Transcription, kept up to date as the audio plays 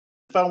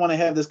if I want to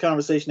have this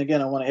conversation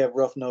again, I want to have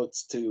rough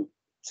notes to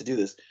do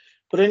this.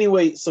 But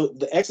anyway, so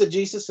the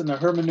exegesis and the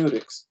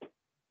hermeneutics,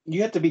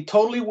 you have to be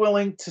totally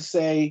willing to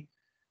say,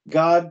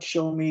 God,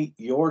 show me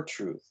your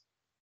truth.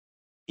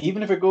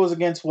 Even if it goes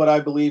against what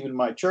I believe in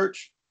my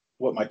church,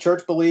 what my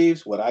church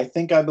believes, what I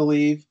think I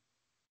believe,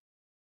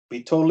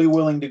 be totally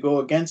willing to go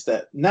against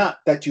that. Not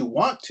that you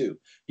want to.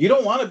 You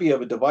don't want to be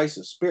of a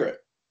divisive spirit.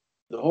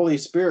 The Holy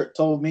Spirit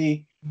told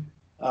me,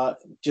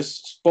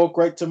 just spoke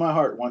right to my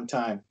heart one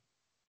time,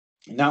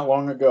 not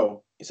long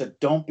ago. He said,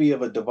 don't be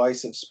of a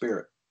divisive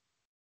spirit.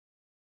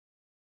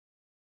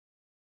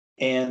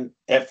 And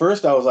at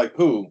first I was like,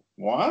 who?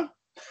 What?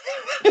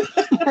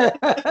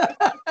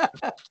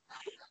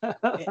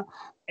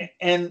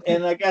 and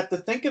I got to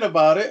thinking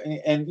about it,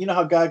 and you know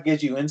how God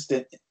gives you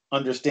instant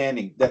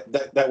understanding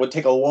that would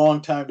take a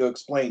long time to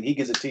explain. He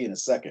gives it to you in a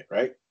second,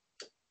 right?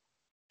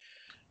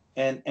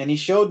 And he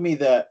showed me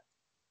that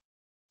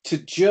to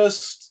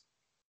just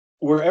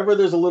wherever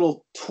there's a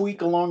little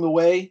tweak along the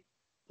way,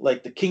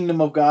 like the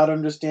kingdom of God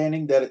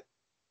understanding, that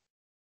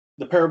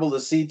the parable of the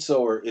seed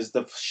sower is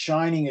the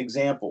shining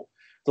example.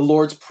 The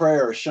Lord's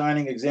Prayer, a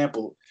shining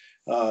example.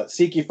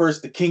 Seek ye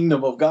first the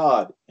kingdom of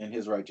God and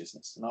his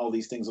righteousness, and all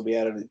these things will be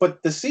added.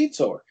 But the seed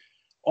sower,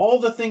 all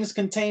the things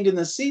contained in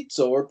the seed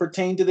sower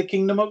pertain to the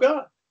kingdom of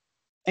God.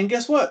 And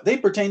guess what? They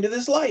pertain to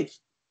this life.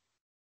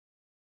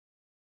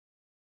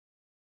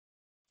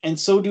 And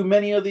so do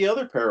many of the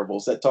other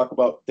parables that talk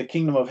about the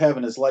kingdom of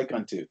heaven is like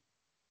unto.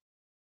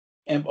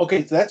 And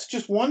okay, so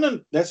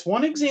that's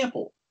one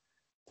example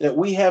that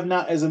we have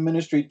not as a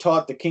ministry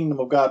taught the kingdom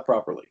of God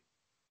properly.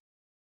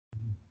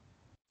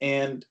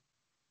 And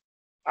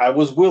I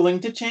was willing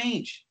to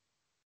change.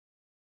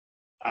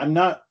 I'm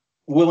not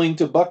willing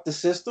to buck the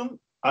system.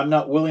 I'm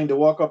not willing to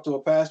walk up to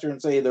a pastor and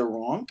say they're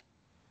wrong.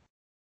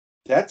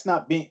 That's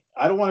not being,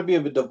 I don't want to be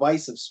of a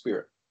divisive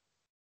spirit.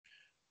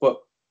 But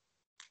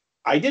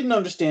I didn't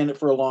understand it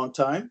for a long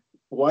time.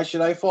 Why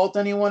should I fault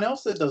anyone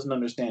else that doesn't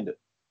understand it?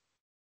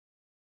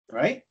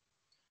 Right?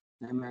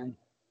 Amen.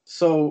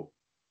 So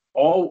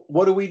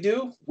what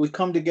do? We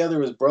come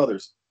together as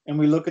brothers and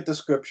we look at the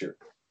scripture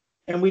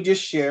and we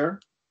just share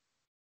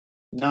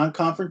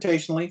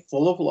non-confrontationally,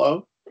 full of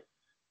love.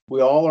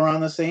 We all are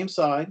on the same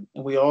side,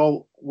 and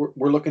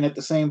we're looking at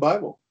the same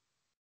Bible,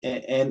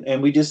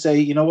 and we just say,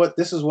 you know what,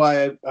 this is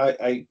why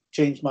I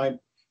changed my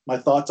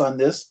thoughts on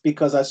this,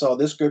 because I saw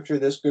this scripture,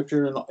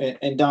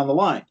 and down the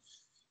line,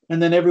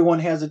 and then everyone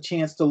has a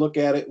chance to look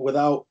at it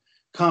without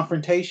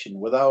confrontation,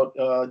 without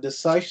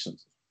decisive.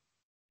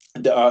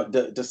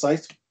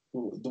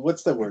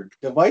 What's the word?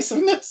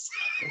 Divisiveness.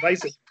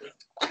 Divisive.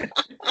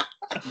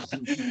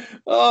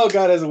 Oh,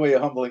 God has a way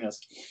of humbling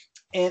us,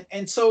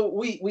 and so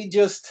we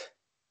just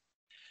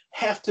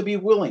have to be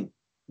willing.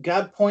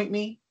 God, point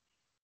me.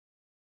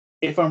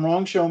 If I'm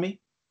wrong, show me.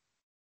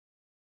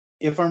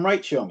 If I'm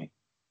right, show me.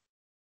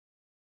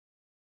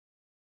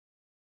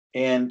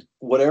 And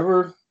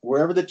wherever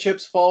the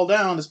chips fall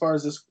down, as far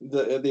as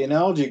the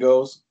analogy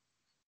goes,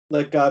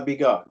 let God be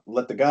God.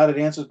 Let the God that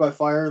answers by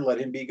fire, let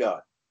him be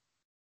God.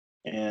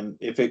 And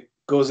if it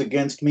goes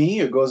against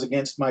me, or goes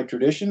against my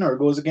tradition, or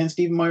goes against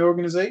even my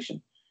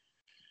organization,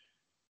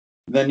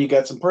 then you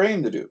got some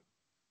praying to do.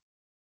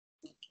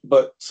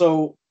 But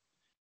so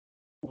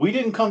we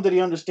didn't come to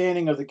the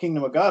understanding of the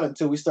kingdom of God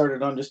until we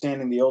started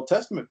understanding the Old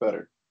Testament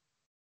better.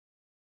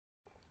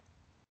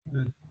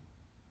 Mm.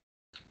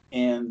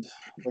 And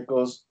that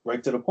goes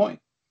right to the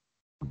point.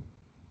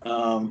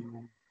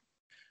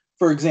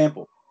 For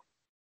example,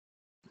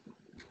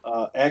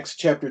 Acts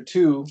chapter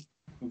 2,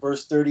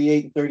 verse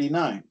 38 and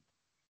 39.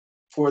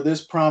 For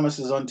this promise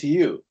is unto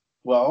you.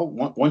 Well,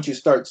 once you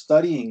start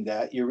studying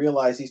that, you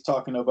realize he's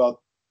talking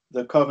about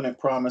the covenant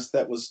promise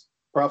that was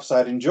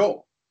prophesied in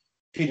Joel.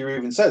 Peter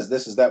even says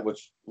this is that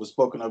which was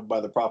spoken of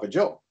by the prophet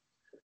Joel.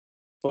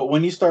 But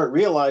when you start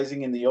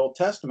realizing in the Old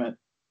Testament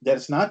that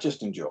it's not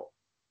just in Joel,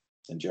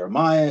 it's in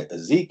Jeremiah,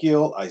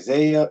 Ezekiel,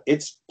 Isaiah,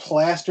 it's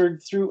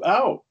plastered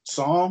throughout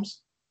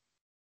Psalms,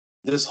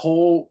 this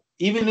whole,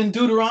 even in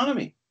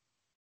Deuteronomy,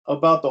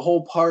 about the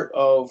whole part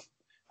of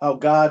how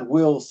God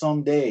will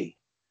someday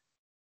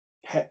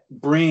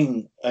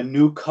bring a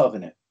new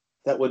covenant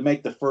that would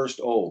make the first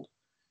old.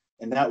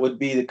 And that would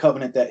be the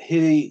covenant that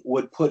he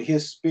would put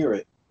his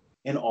spirit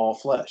in all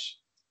flesh.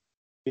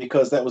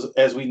 Because that was,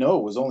 as we know,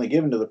 was only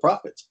given to the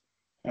prophets.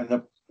 And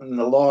the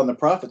law and the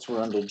prophets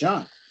were under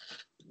John.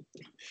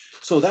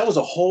 So that was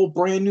a whole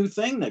brand new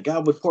thing that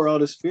God would pour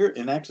out his spirit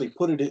and actually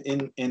put it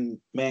in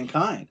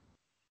mankind.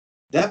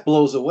 That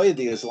blows away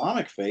the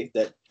Islamic faith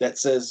that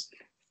says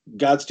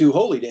God's too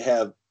holy to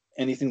have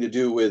anything to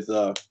do with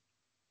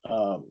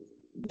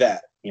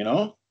that, you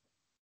know?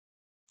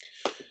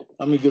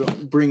 I'm going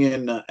to bring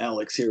in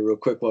Alex here real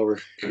quick while we're...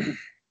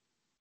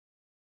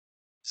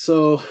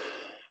 So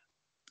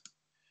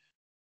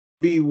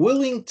be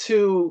willing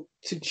to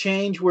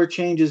change where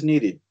change is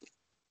needed.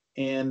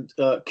 And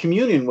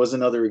communion was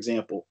another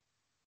example.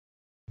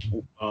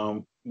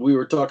 We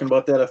were talking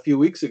about that a few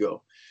weeks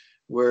ago,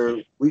 where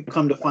we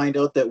come to find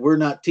out that we're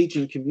not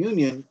teaching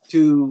communion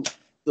to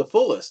the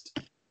fullest.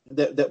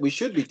 that we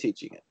should be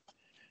teaching it.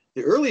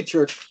 The early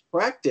church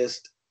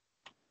practiced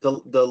the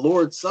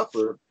Lord's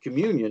Supper,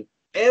 communion,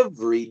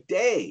 every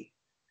day.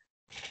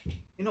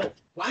 You know,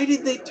 why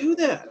did they do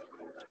that?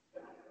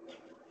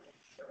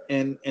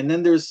 And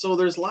then there's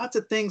lots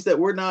of things that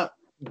we're not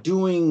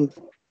doing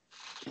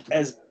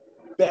as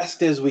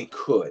best as we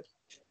could,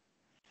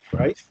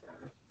 right?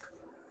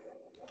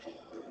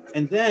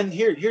 And then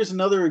here's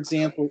another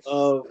example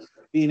of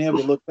being able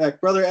to look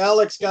back. Brother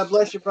Alex, God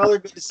bless you, brother.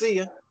 Good to see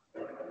you.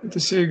 Good to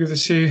see you. Good to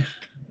see you.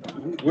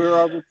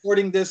 We're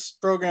recording this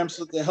program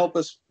so to help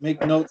us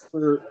make notes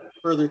for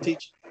further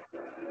teaching.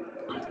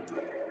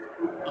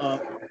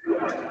 When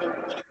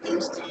it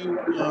comes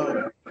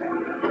to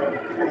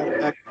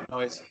background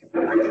noise,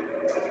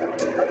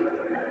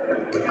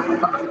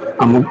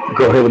 I'm gonna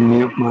go ahead and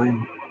mute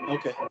mine.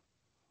 Okay.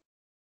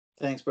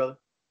 Thanks, brother.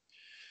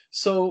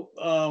 So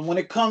when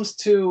it comes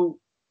to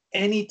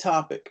any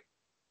topic,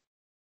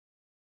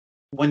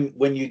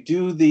 when you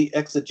do the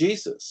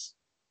exegesis,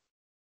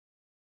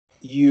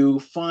 you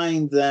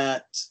find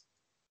that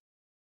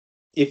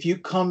if you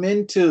come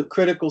into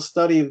critical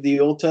study of the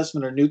Old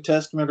Testament or New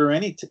Testament or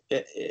any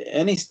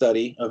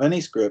study of any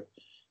script,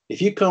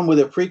 if you come with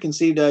a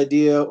preconceived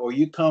idea or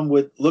you come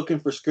with looking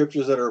for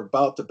scriptures that are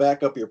about to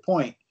back up your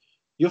point,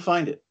 you'll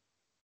find it.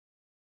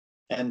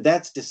 And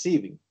that's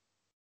deceiving.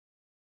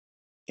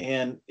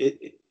 And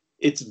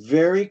it's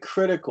very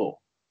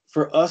critical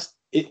for us,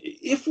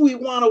 if we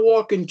want to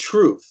walk in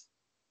truth,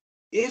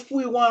 if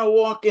we want to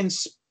walk in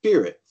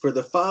spirit, for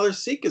the Father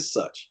seeketh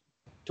such,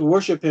 to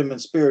worship him in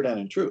spirit and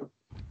in truth.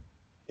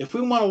 If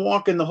we want to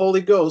walk in the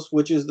Holy Ghost,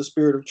 which is the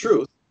Spirit of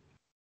truth,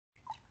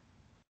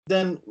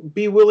 then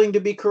be willing to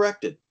be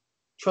corrected.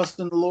 Trust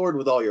in the Lord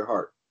with all your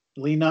heart.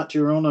 Lean not to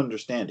your own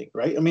understanding,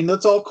 right? I mean,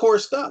 that's all core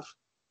stuff.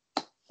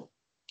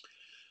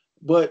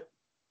 But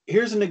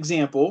here's an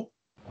example,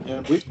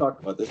 and we've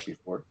talked about this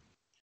before,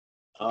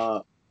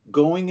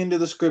 going into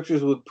the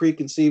scriptures with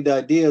preconceived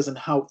ideas and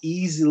how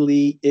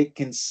easily it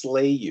can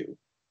slay you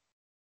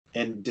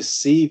and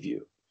deceive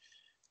you.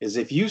 Is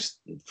if you,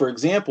 for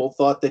example,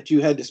 thought that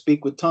you had to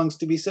speak with tongues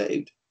to be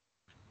saved.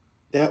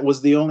 That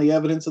was the only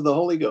evidence of the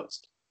Holy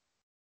Ghost,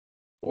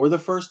 or the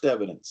first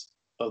evidence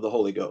of the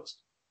Holy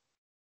Ghost.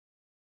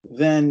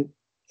 Then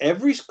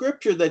every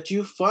scripture that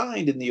you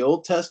find in the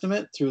Old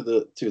Testament through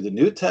the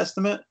New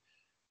Testament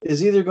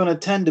is either going to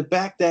tend to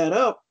back that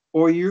up,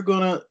 or you're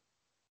going to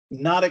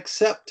not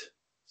accept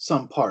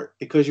some part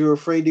because you're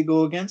afraid to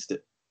go against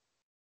it.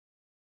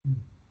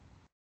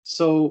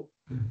 So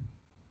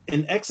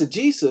an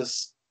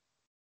exegesis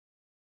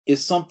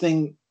is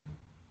something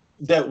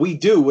that we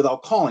do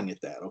without calling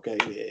it that,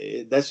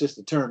 okay? That's just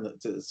a term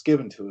that's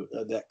given to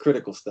that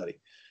critical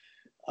study.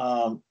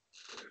 Now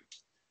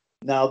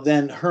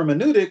then,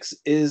 hermeneutics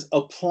is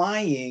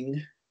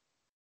applying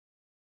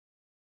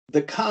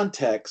the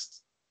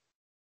context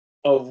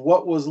of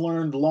what was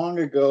learned long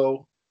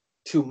ago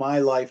to my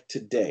life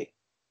today.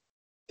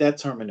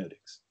 That's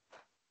hermeneutics.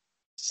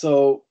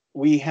 So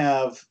we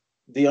have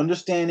the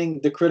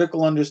understanding, the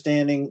critical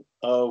understanding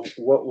of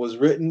what was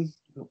written,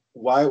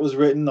 why it was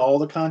written, all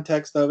the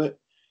context of it,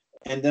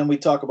 and then we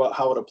talk about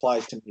how it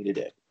applies to me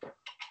today.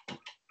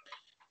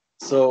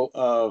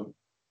 So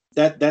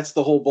that's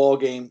the whole ball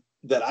game.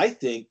 That I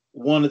think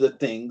one of the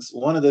things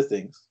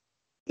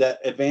that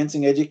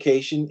advancing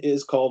education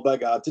is called by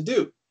God to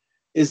do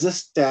is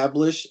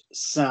establish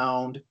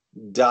sound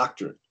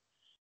doctrine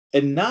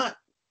and not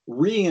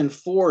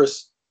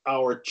reinforce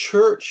our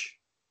church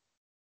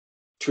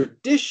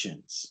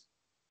traditions,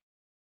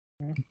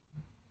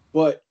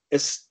 but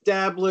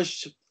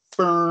establish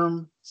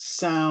firm,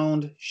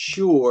 sound,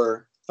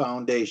 sure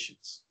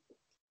foundations.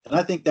 And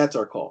I think that's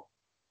our call.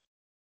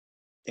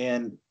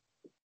 And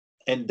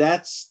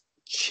that's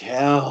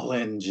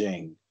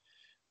challenging.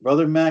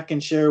 Brother Matt can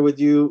share with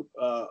you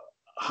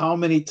how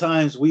many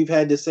times we've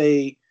had to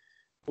say,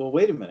 well,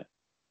 wait a minute,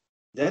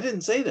 that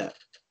didn't say that.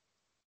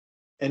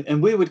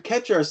 And we would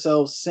catch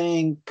ourselves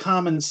saying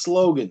common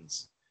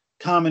slogans,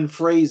 common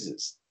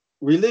phrases,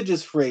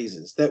 religious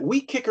phrases that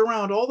we kick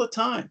around all the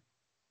time.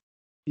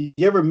 You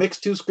ever mix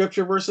two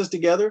scripture verses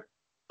together?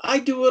 I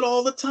do it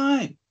all the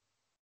time.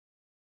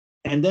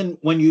 And then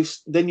when you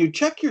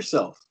check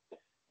yourself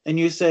and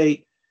you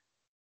say,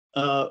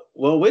 well,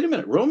 wait a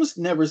minute. Romans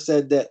never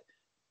said that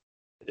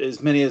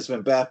as many as have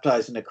been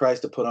baptized into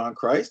Christ to put on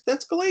Christ.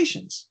 That's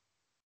Galatians.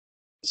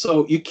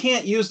 So you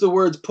can't use the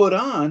words put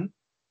on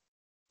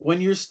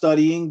when you're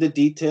studying the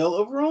detail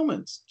of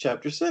Romans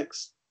chapter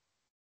 6.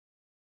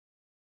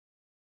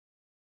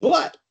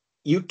 But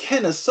you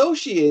can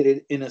associate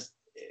it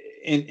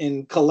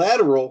in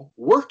collateral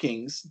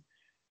workings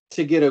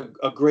to get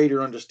a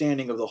greater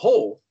understanding of the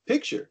whole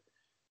picture.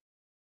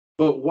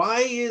 But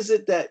why is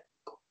it that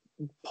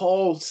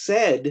Paul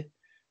said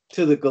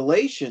to the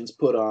Galatians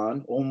put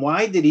on, and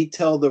why did he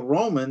tell the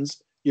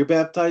Romans you're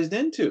baptized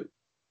into?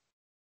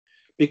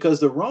 Because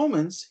the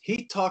Romans,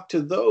 he talked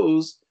to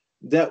those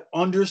that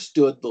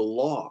understood the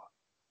law.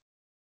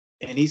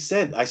 And he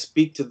said, I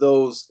speak to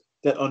those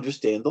that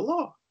understand the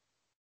law.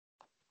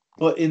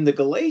 But in the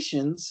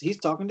Galatians, he's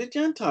talking to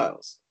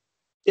Gentiles.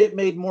 It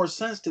made more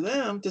sense to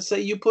them to say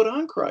you put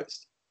on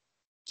Christ.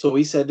 So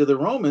he said to the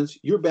Romans,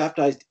 you're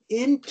baptized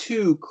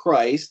into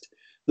Christ,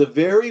 the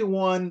very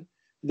one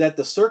that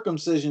the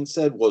circumcision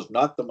said was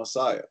not the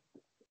Messiah.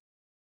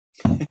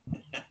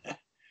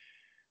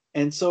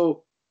 And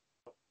so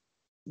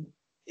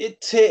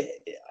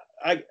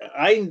I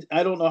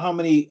don't know how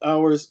many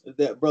hours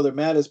that Brother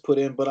Matt has put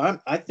in,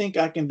 but I think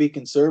I can be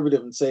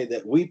conservative and say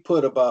that we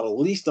put about at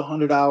least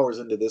 100 hours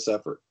into this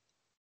effort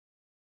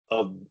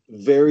of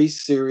very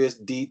serious,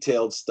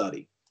 detailed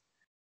study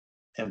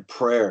and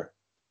prayer.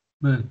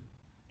 Man.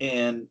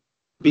 And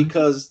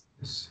because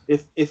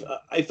if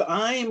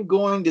I am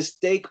going to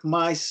stake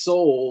my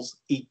soul's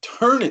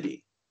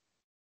eternity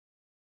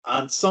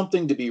on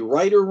something to be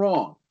right or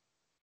wrong,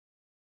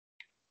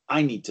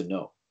 I need to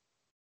know.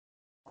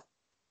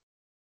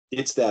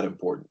 It's that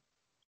important.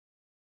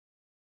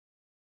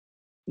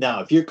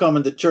 Now, if you're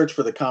coming to church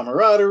for the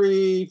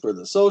camaraderie, for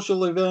the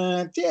social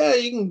event, yeah,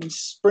 you can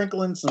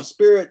sprinkle in some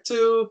spirit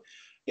too,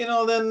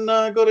 then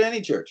go to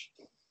any church.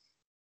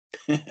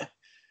 But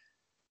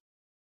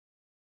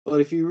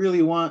if you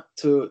really want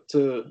to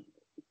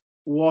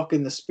walk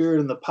in the spirit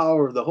and the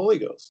power of the Holy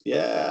Ghost,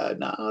 yeah,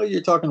 now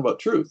you're talking about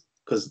truth,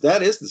 because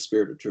that is the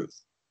spirit of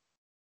truth.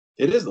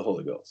 It is the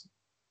Holy Ghost.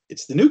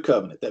 It's the new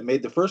covenant that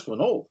made the first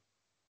one old.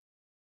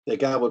 That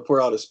God would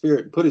pour out his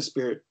spirit and put his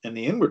spirit in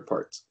the inward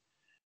parts.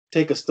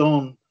 Take a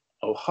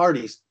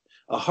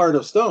heart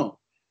of stone,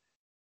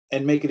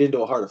 and make it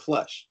into a heart of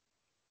flesh.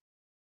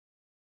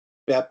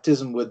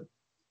 Baptism with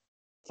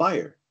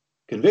fire,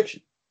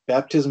 conviction.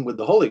 Baptism with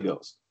the Holy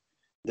Ghost,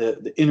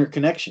 the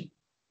interconnection.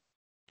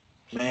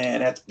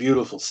 Man, that's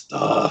beautiful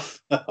stuff.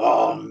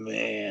 Oh,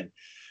 man.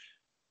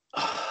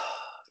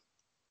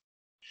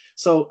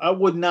 So I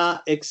would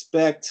not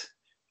expect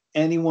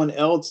anyone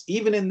else,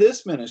 even in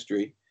this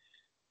ministry,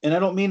 and I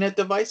don't mean it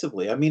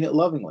divisively, I mean it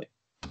lovingly,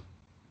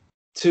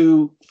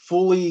 to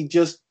fully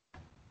just,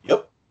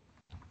 yep.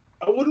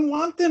 I wouldn't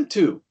want them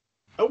to.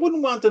 I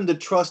wouldn't want them to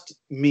trust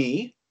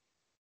me,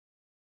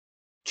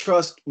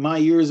 trust my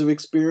years of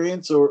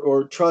experience,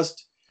 or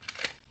trust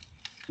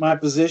my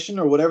position,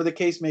 or whatever the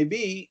case may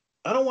be.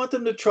 I don't want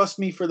them to trust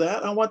me for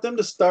that. I want them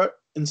to start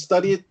and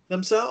study it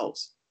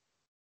themselves.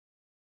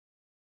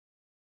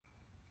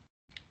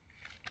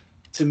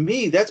 To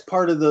me, that's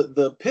part of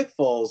the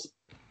pitfalls.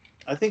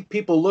 I think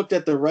people looked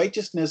at the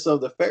righteousness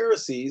of the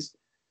Pharisees,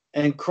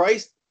 and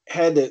Christ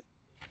had to,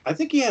 I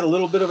think he had a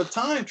little bit of a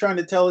time trying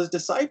to tell his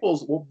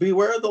disciples, well,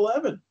 beware of the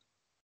leaven.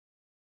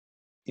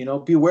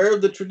 Beware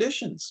of the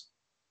traditions.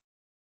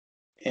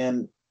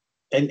 And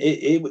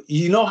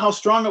you know how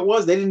strong it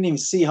was? They didn't even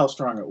see how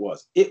strong it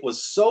was. It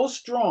was so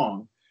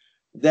strong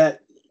that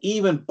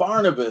even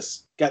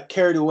Barnabas got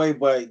carried away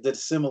by the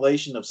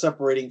assimilation of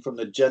separating from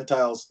the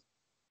Gentiles,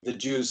 the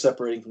Jews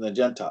separating from the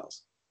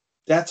Gentiles.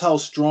 That's how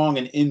strong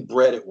and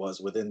inbred it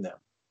was within them.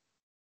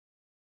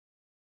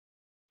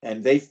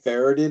 And they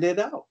ferreted it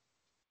out.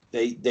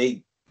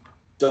 They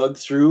dug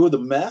through the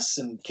mess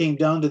and came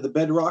down to the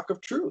bedrock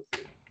of truth.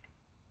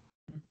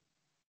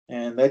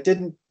 And that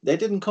didn't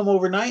come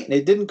overnight, and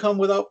it didn't come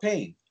without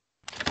pain.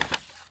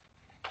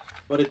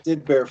 But it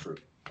did bear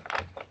fruit.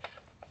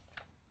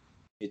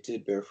 It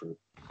did bear fruit.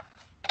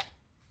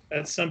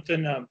 That's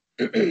something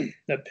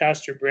that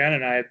Pastor Brand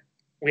and I,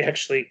 we've had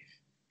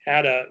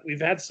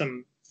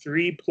some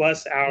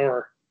 3+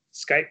 hour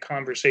Skype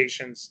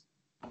conversations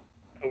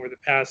over the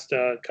past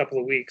couple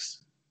of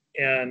weeks.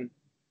 And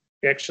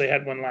we actually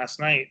had one last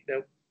night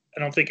that I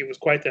don't think it was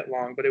quite that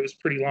long, but it was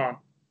pretty long.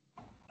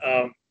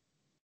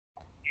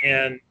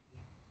 And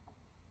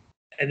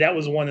that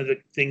was one of the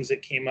things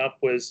that came up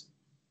was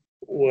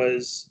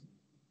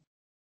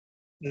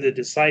the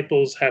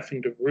disciples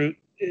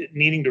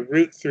needing to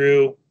root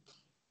through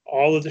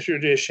all of the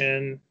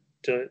tradition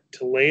to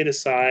lay it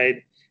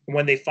aside. And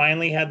when they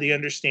finally had the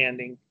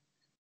understanding,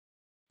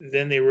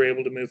 then they were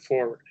able to move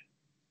forward.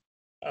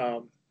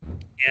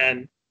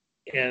 And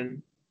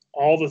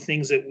all the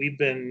things that we've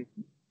been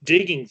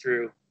digging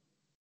through,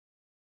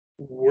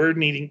 we're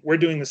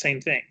doing the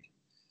same thing.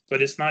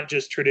 But it's not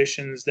just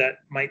traditions that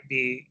might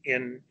be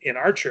in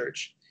our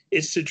church.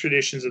 It's the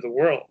traditions of the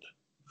world.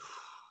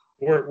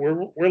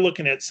 We're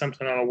looking at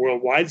something on a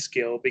worldwide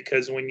scale,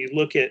 because when you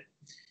look at,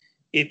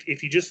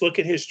 if you just look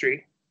at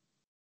history,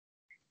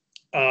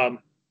 when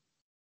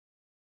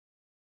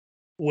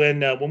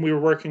we were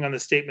working on the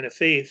statement of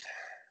faith,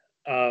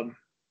 I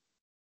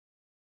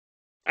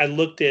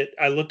looked at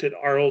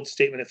our old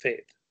statement of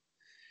faith,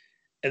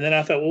 and then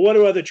I thought, well, what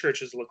do other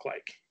churches look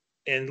like,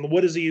 and what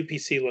does the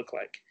UPC look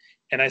like?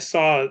 And I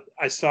saw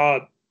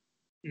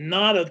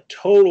not a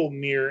total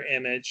mirror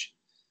image,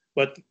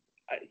 but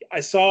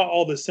I saw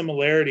all the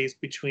similarities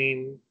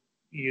between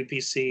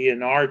UPC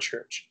and our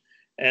church,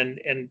 and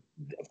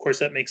of course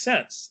that makes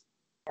sense.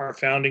 Our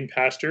founding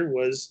pastor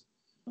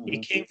he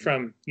came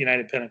from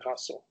United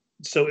Pentecostal,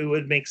 so it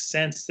would make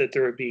sense that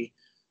there would be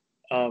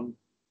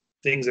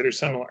things that are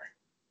similar.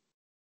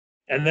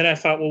 And then I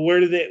thought, well,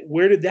 where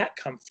did that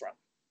come from?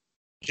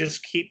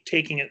 Just keep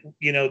taking it,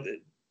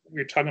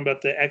 we're talking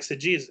about the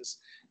exegesis.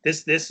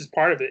 This is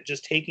part of it,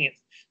 just taking it,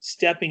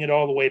 stepping it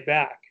all the way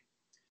back.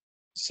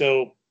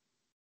 So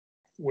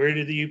where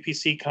did the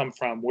UPC come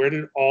from? Where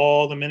did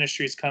all the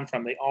ministries come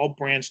from? They all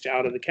branched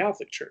out of the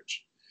Catholic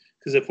Church.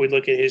 Because if we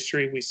look at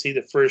history, we see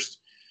the first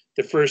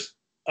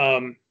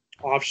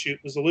offshoot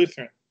was the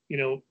Lutheran,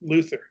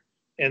 Luther,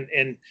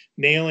 and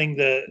nailing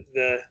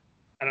the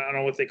I don't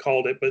know what they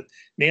called it, but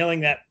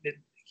nailing that.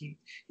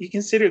 You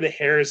consider the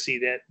heresy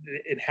that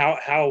and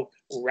how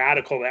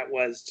radical that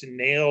was to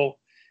nail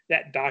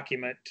that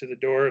document to the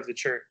door of the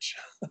church.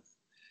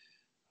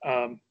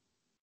 And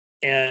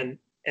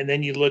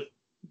then you look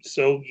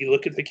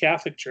at the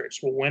Catholic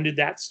Church. Well, when did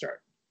that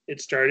start?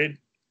 It started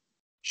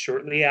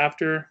shortly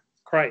after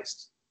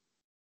Christ,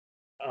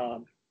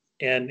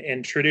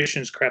 and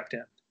traditions crept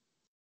in,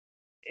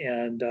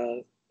 and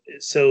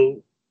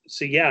so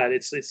yeah,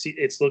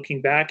 it's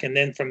looking back, and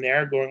then from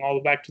there going all the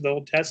way back to the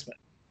Old Testament.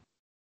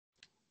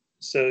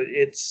 So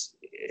it's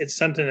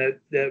something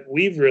that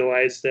we've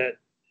realized that,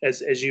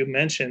 as you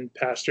mentioned,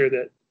 Pastor,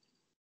 that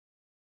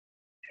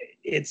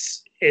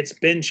it's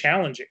been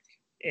challenging,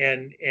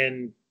 and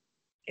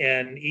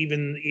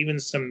even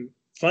some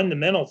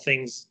fundamental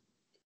things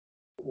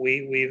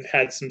we've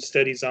had some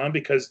studies on,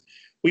 because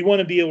we want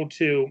to be able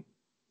to.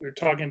 We're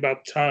talking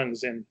about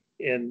tongues and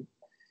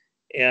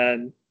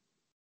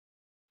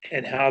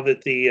how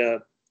that the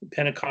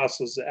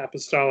Pentecostals, the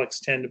Apostolics,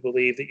 tend to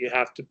believe that you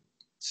have to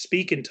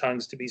speak in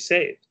tongues to be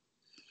saved.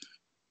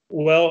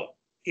 Well,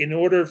 in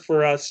order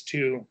for us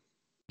to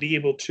be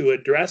able to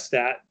address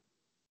that,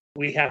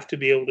 we have to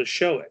be able to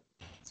show it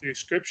through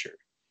Scripture,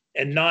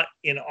 and not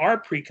in our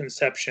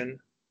preconception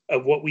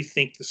of what we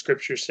think the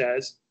Scripture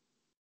says.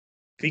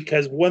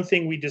 Because one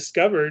thing we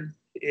discovered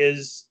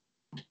is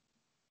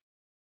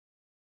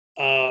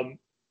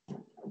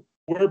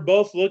we're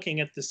both looking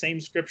at the same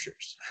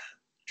Scriptures,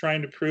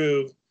 trying to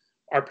prove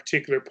our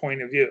particular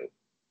point of view.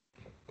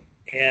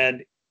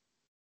 And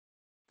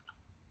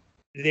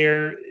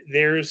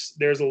there's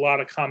a lot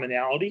of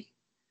commonality.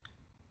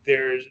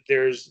 And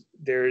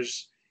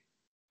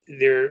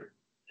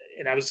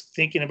I was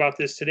thinking about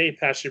this today,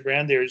 Pastor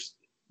Brand.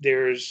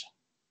 There's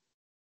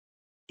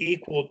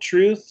equal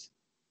truth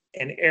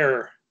and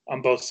error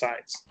on both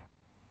sides.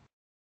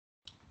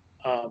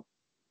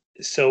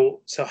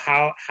 So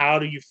how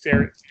do you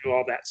ferret through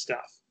all that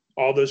stuff,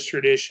 all those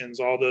traditions,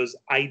 all those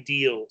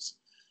ideals?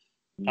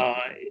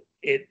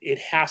 It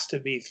has to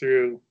be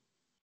through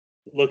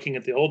looking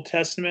at the Old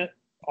Testament,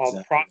 all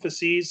the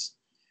prophecies,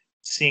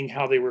 seeing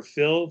how they were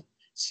filled,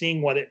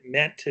 seeing what it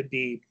meant to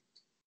be.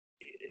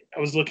 I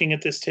was looking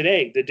at this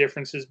today, the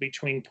differences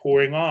between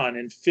pouring on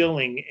and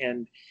filling,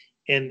 and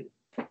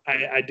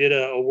I did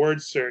a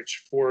word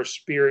search for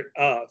spirit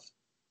of,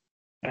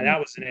 and that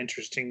was an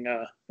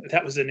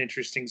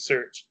interesting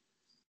search.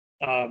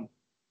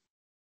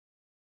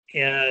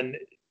 And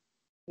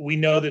we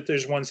know that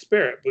there's one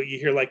Spirit, but you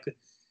hear like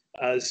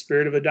the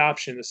spirit of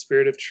adoption, the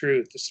spirit of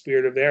truth, the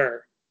spirit of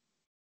error.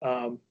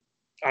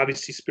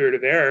 Obviously, spirit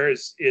of error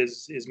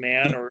is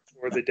man or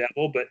the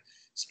devil, but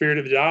spirit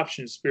of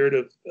adoption, spirit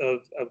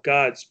of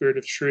God, spirit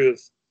of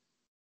truth,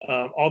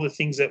 all the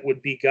things that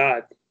would be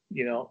God.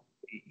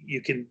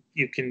 You can.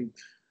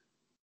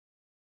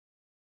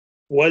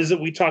 What is it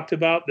we talked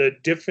about? The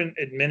different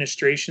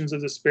administrations of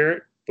the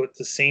Spirit, but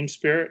the same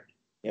Spirit.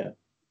 Yeah.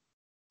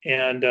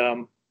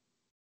 And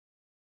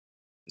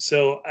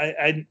so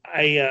I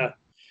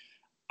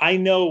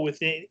know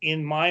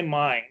in my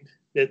mind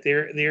that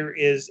there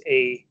is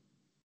a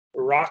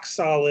rock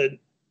solid,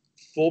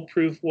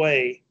 foolproof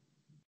way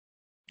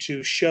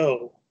to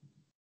show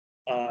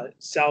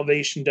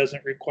salvation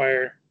doesn't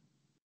require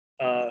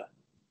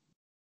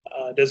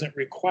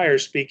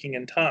speaking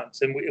in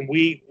tongues. And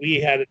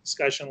we had a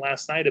discussion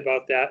last night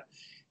about that,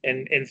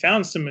 and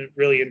found some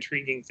really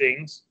intriguing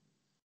things.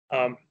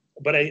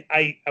 But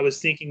I was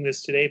thinking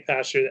this today,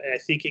 Pastor, I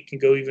think it can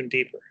go even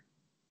deeper.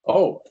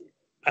 Oh,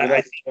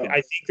 I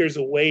think there's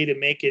a way to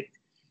make it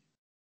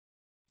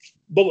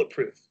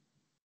bulletproof,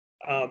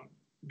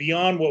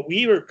 beyond what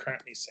we were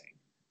currently saying.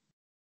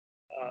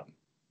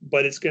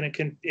 But it's going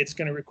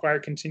to require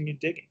continued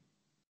digging.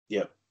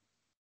 Yep.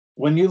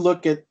 When you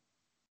look at,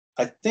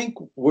 I think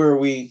where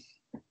we,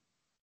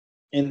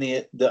 in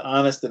the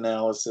honest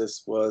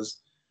analysis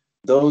was,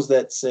 those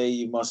that say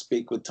you must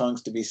speak with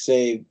tongues to be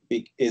saved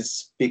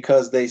is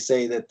because they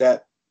say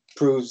that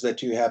proves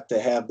that you have to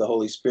have the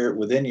Holy Spirit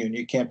within you, and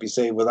you can't be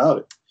saved without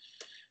it.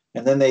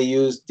 And then they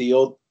use the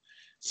Old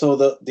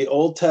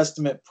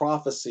Testament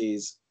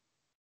prophecies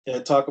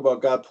that talk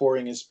about God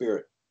pouring His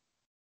Spirit.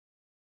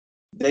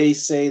 They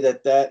say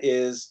that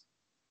is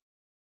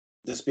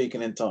the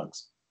speaking in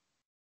tongues.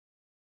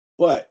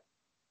 But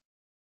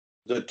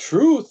the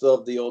truth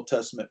of the Old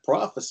Testament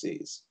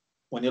prophecies,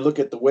 when you look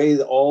at the way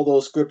that all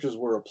those scriptures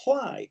were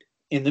applied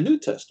in the New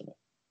Testament,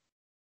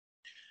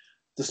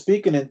 the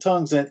speaking in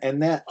tongues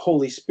and that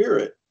Holy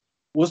Spirit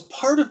was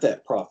part of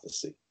that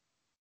prophecy,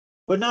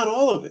 but not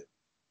all of it.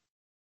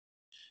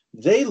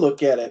 They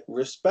look at it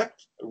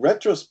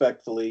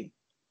retrospectively,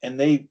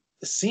 and it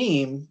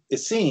seems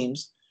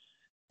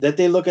that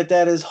they look at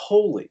that as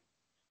holy.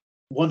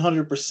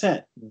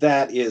 100%,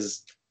 that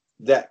is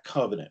that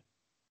covenant.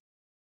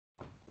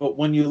 But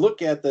when you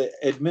look at the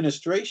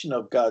administration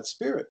of God's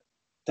Spirit,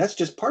 that's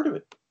just part of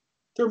it.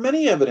 There are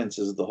many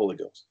evidences of the Holy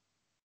Ghost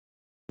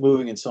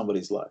moving in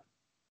somebody's life.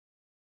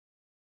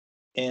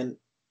 And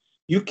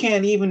you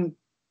can't even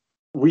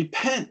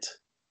repent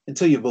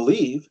until you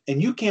believe,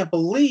 and you can't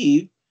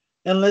believe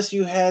unless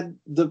you had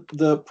the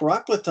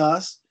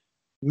Parakletos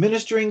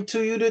ministering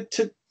to you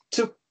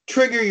to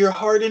trigger your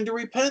heart into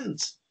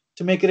repentance,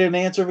 to make it an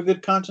answer of a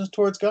good conscience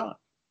towards God.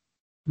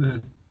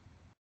 Man.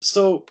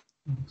 So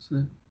That's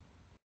it.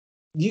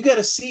 you got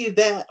to see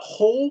that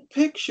whole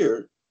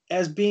picture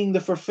as being the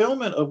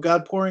fulfillment of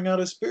God pouring out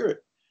his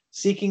Spirit,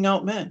 seeking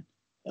out men,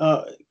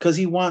 because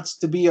he wants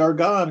to be our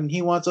God and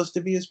he wants us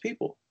to be his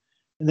people,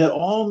 and that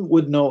all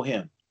would know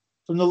him,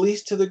 from the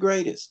least to the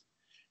greatest,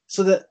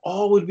 so that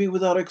all would be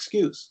without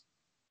excuse.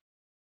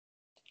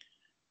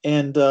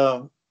 And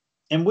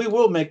we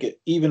will make it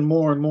even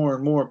more and more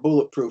and more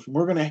bulletproof. And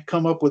we're going to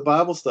come up with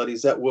Bible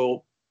studies that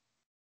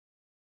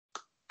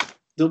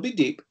they'll be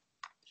deep.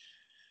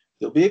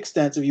 They'll be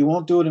extensive. You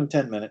won't do it in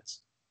 10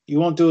 minutes. You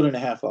won't do it in a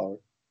half hour.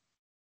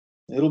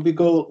 It'll be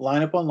go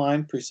line upon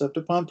line, precept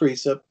upon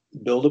precept,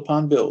 build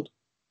upon build.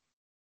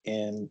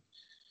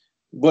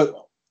 But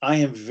I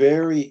am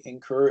very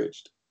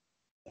encouraged.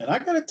 And I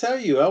got to tell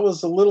you, I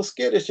was a little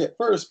skittish at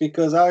first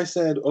because I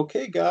said,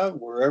 okay, God,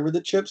 wherever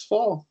the chips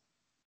fall,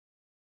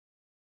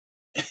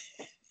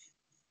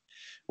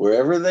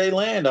 wherever they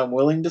land, I'm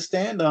willing to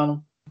stand on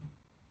them.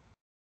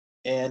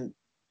 And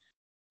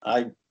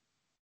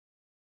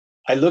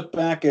I look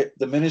back at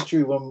the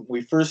ministry when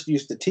we first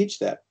used to teach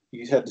that.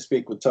 You had to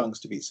speak with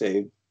tongues to be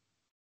saved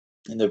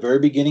in the very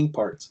beginning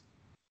parts.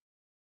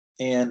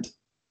 And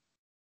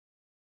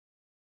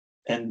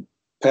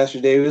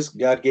Pastor Davis,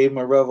 God gave him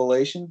a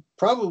revelation,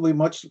 probably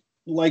much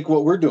like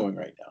what we're doing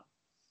right now.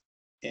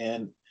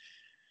 And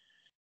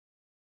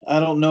I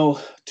don't know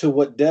to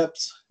what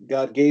depths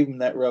God gave him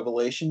that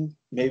revelation.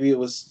 Maybe it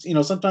was,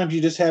 sometimes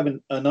you just have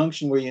an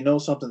unction where you know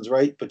something's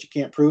right, but you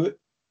can't prove it.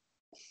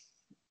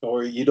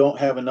 Or you don't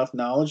have enough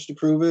knowledge to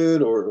prove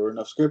it, or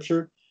enough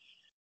scripture.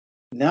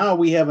 Now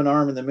we have an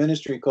arm in the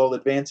ministry called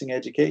advancing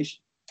education,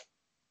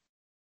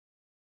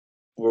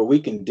 where we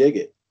can dig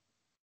it.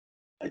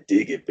 I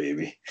dig it,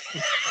 baby.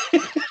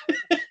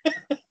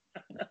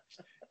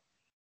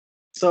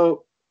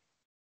 So,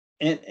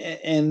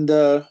 and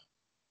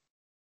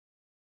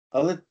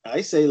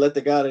I say, let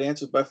the God that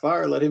answers by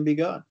fire, let him be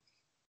God.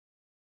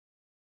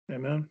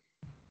 Amen.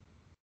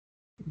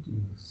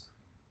 Yes.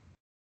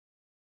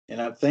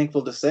 And I'm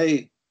thankful to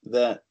say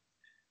that.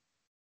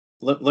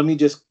 Let me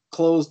just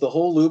close the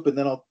whole loop, and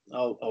then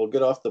I'll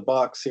get off the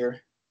box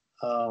here.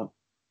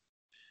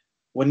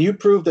 When you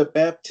prove that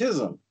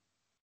baptism,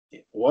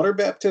 water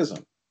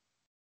baptism,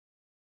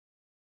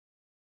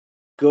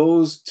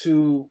 goes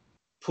to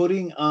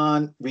putting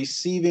on,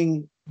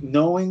 receiving,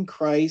 knowing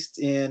Christ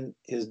in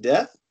his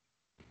death,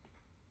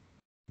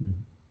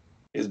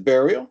 his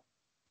burial,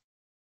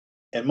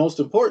 and most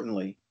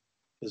importantly,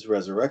 his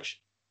resurrection.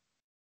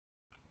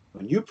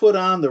 When you put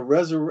on the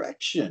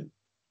resurrection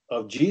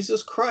of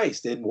Jesus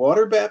Christ in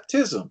water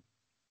baptism,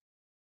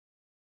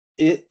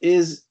 it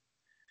is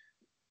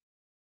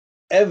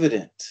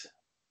evident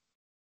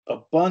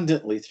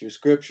abundantly through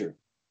Scripture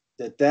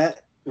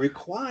that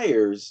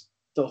requires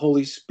the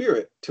Holy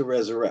Spirit to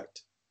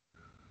resurrect.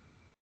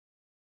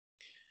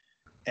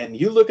 And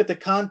you look at the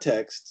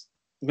context.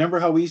 Remember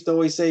how we used to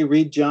always say,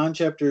 read John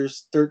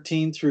chapters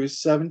 13 through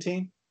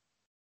 17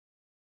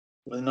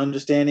 with an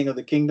understanding of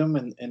the kingdom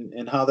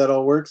and how that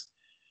all works?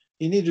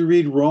 You need to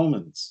read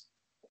Romans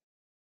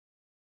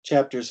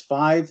chapters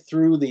 5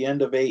 through the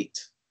end of 8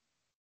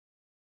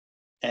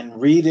 and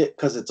read it,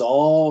 because it's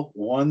all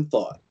one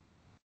thought.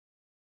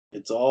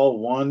 It's all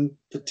one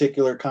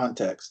particular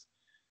context.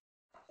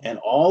 And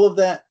all of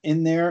that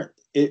in there,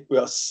 it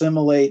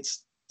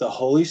assimilates the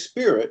Holy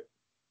Spirit.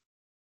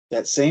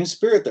 That same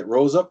Spirit that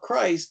rose up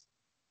Christ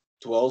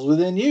dwells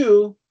within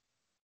you.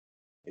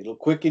 It'll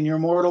quicken your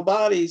mortal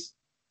bodies.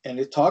 And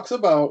it talks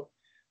about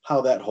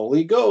how that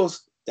Holy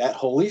Ghost, that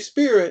Holy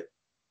Spirit,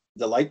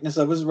 the likeness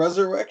of his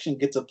resurrection,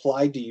 gets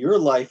applied to your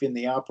life in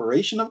the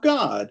operation of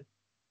God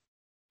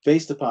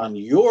based upon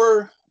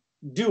your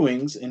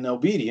doings in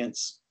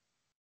obedience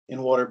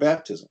in water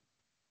baptism.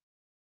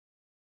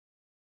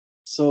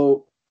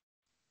 So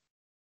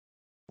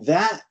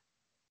that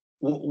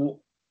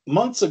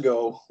months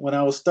ago, when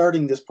I was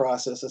starting this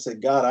process, I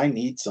said, God, I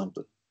need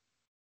something.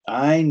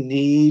 I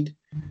need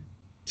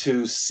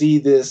to see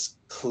this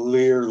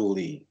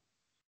clearly.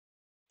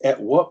 At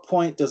what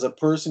point does a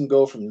person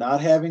go from not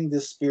having the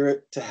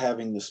Spirit to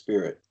having the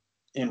Spirit?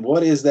 And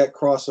what is that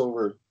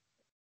crossover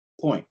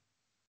point?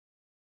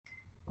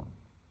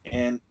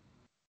 And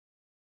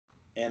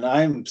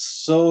I'm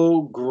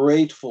so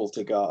grateful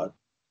to God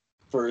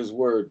for his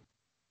word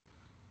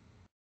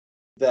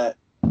that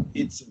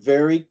it's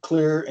very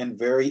clear and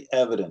very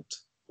evident.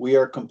 We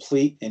are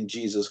complete in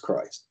Jesus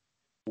Christ.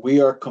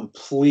 We are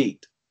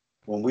complete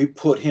when we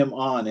put him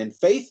on in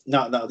faith.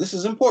 Now this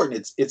is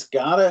important. It's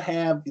got to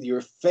have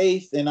your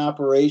faith in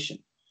operation.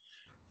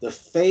 The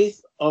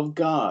faith of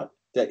God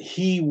that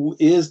he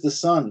is the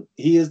Son,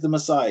 he is the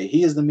Messiah,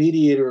 he is the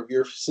mediator of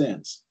your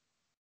sins,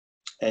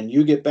 and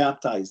you get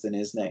baptized in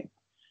his name.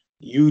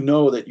 You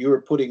know that you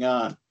are putting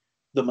on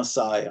the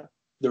Messiah,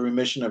 the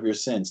remission of your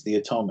sins, the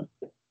atonement.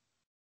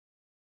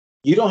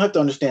 You don't have to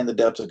understand the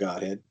depths of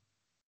Godhead.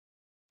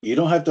 You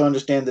don't have to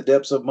understand the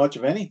depths of much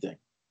of anything,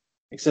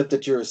 except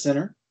that you're a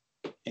sinner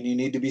and you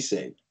need to be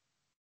saved,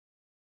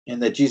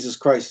 and that Jesus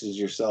Christ is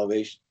your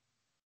salvation.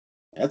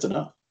 That's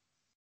enough.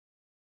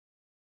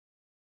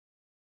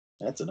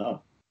 That's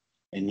enough.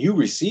 And you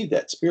receive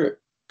that spirit.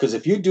 Because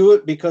if you do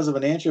it because of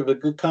an answer of a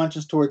good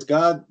conscience towards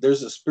God,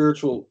 there's a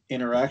spiritual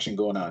interaction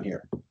going on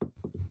here.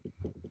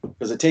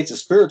 Because it takes a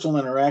spiritual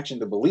interaction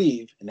to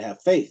believe and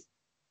have faith.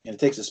 And it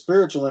takes a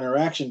spiritual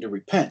interaction to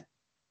repent.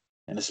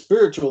 And a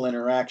spiritual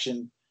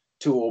interaction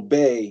to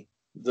obey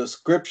the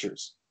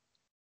scriptures.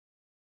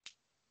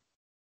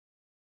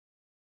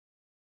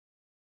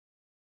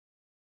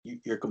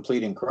 You're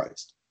complete in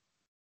Christ.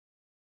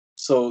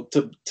 So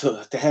to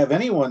have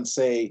anyone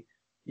say,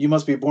 you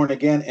must be born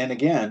again and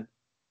again,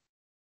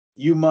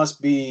 you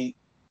must be,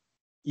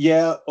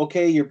 yeah,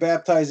 okay, you're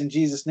baptized in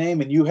Jesus'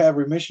 name and you have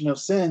remission of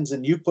sins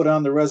and you put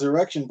on the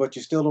resurrection, but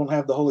you still don't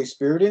have the Holy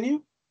Spirit in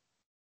you?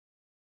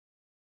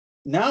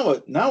 Now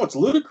it's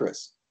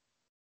ludicrous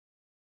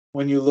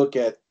when you look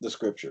at the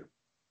scripture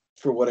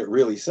for what it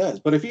really says.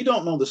 But if you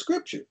don't know the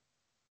scripture,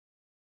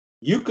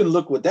 you can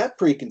look with that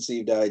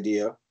preconceived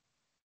idea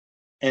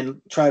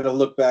and try to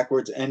look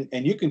backwards, and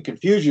you can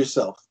confuse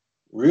yourself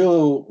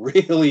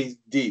really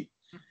deep,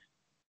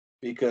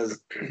 because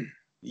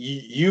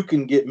you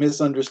can get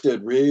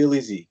misunderstood real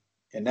easy.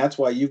 And that's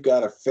why you've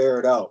got to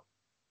ferret out,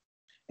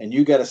 and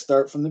you got to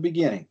start from the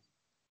beginning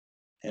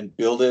and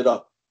build it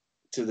up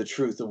to the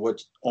truth of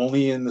what's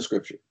only in the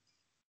scripture.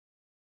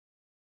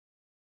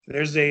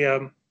 There's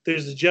a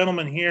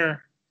gentleman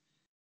here.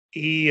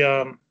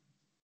 I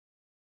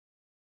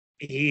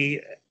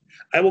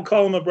will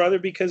call him a brother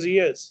because he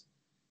is.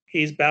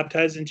 He's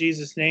baptized in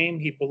Jesus' name.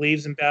 He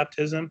believes in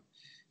baptism.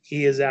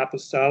 He is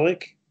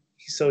apostolic,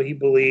 so he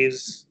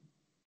believes,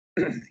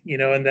 in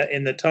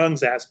the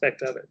tongues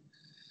aspect of it.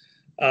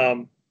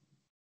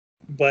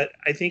 But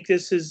I think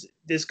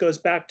this goes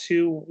back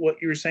to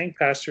what you were saying,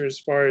 Pastor, as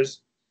far as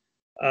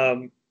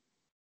it's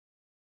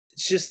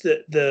just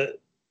the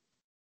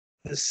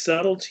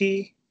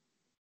subtlety.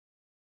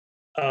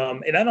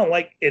 And I don't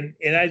like,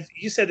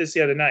 you said this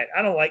the other night,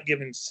 I don't like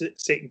giving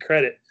Satan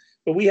credit,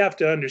 but we have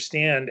to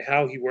understand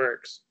how he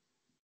works.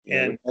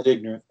 Yeah, and we're not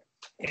ignorant.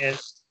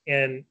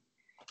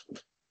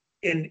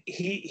 And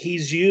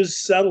he's used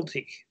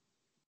subtlety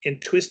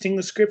in twisting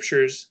the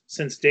scriptures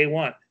since day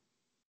one.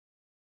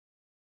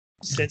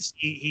 Since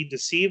he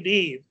deceived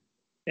Eve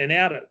and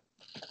Adam,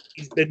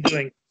 he's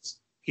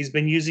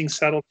been using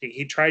subtlety.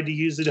 He tried to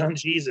use it on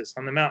Jesus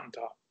on the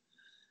mountaintop.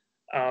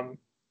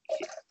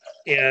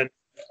 And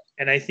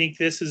I think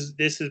this is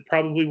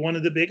probably one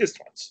of the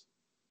biggest ones.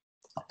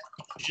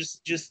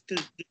 Just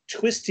the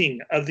twisting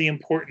of the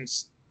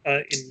importance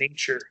in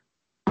nature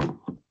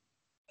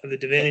of the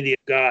divinity of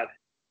God.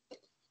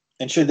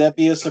 And should that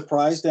be a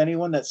surprise to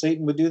anyone that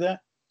Satan would do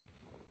that?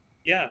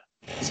 Yeah.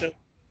 So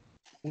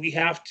we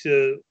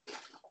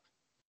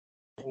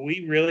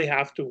really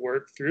have to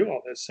work through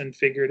all this and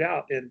figure it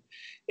out. And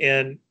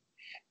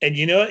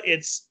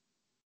it's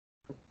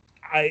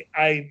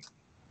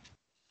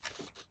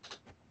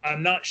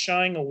I'm not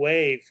shying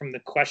away from the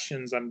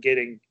questions I'm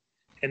getting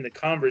and the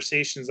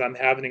conversations I'm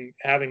having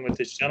with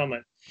this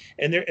gentleman,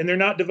 and they're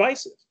not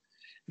divisive.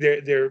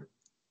 They're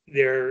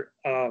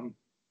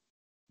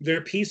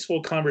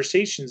peaceful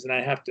conversations, and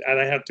I have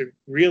to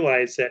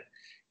realize that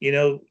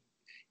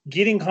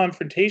getting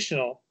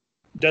confrontational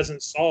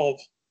doesn't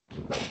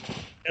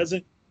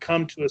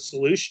come to a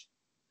solution.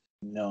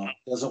 No, it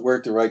doesn't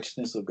work the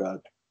righteousness of God.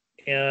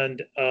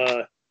 And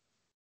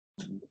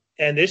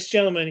this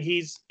gentleman,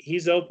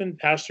 he's open.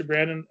 Pastor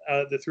Brandon,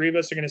 the three of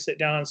us are going to sit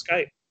down on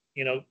Skype,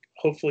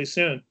 hopefully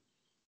soon.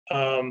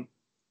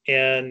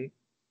 And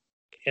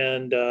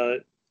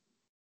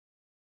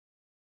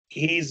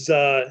he's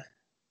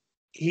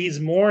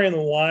more in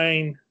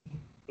line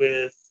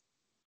with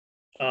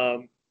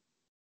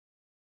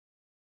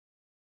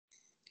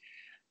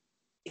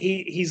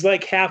he's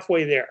like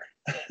halfway there.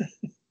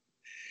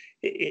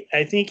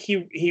 I think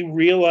he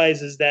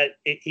realizes that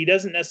he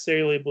doesn't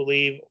necessarily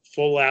believe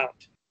full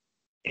out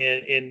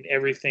in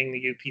everything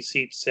the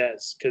UPC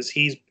says, because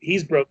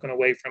he's broken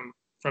away from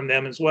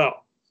them as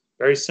well,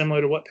 very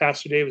similar to what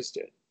Pastor Davis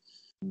did.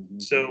 Mm-hmm.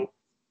 So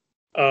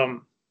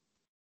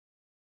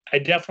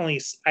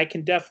I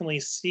can definitely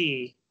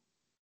see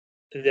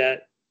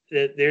that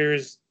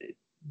there's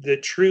the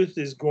truth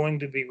is going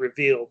to be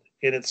revealed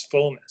in its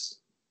fullness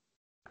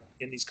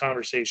in these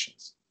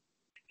conversations.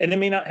 And it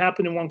may not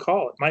happen in one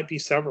call. It might be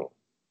several.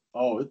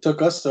 Oh, it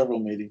took us several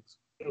meetings.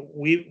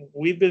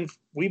 We've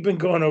been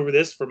going over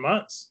this for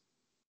months.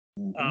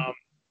 Mm-hmm.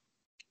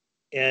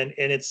 and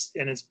it's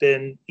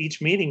been,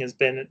 each meeting has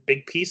been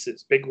big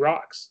pieces, big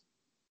rocks.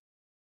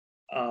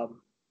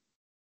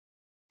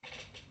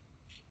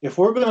 If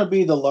we're going to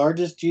be the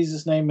largest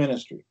Jesus name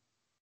ministry,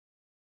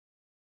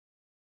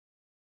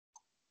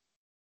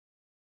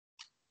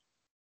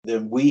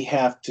 then we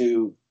have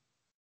to,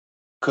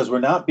 because we're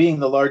not being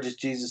the largest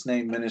Jesus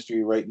name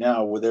ministry right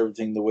now with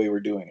everything the way we're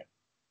doing it.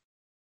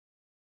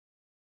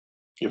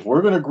 If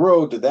we're going to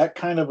grow to that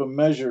kind of a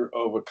measure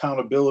of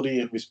accountability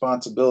and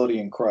responsibility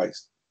in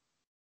Christ,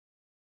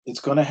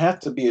 it's going to have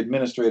to be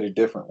administrated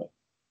differently.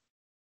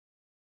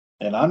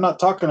 And I'm not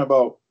talking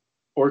about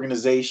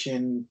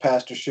organization,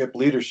 pastorship,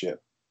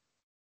 leadership.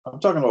 I'm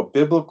talking about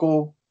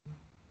biblical,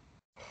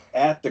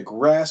 at the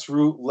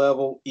grassroots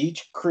level.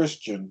 Each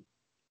Christian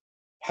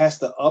has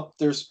to up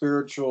their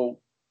spiritual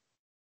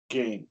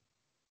game.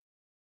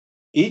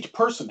 Each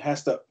person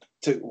has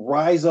to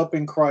rise up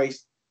in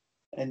Christ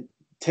and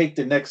take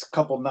the next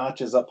couple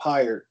notches up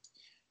higher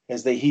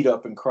as they heat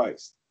up in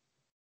Christ.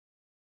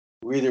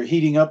 We're either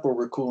heating up or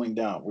we're cooling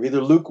down. We're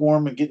either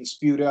lukewarm and getting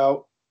spewed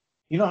out.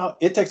 You know how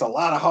it takes a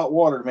lot of hot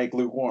water to make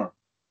lukewarm.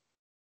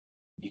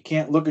 You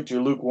can't look at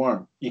your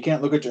lukewarm. You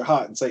can't look at your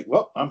hot and say,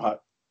 well, I'm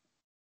hot.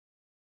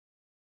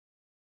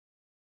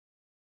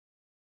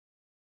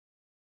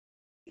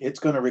 It's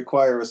going to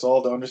require us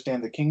all to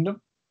understand the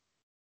kingdom,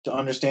 to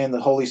understand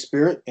the Holy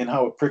Spirit and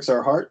how it pricks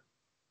our heart,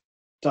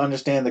 to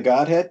understand the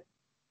Godhead,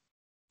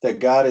 that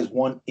God is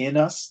one in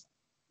us,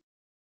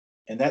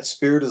 and that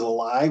Spirit is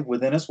alive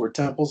within us. We're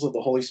temples of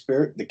the Holy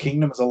Spirit. The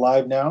kingdom is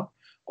alive now.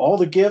 All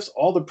the gifts,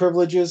 all the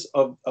privileges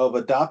of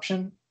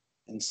adoption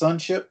and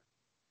sonship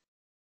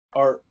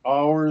are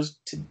ours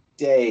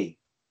today.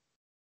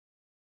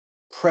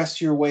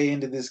 Press your way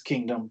into this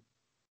kingdom.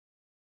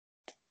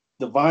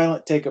 The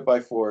violent take it by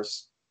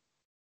force.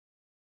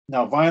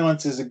 Now,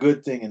 violence is a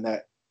good thing in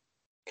that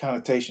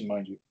connotation,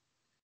 mind you.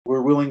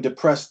 We're willing to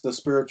press the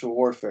spiritual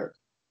warfare,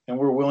 and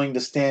we're willing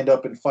to stand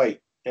up and fight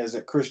as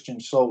a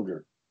Christian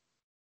soldier,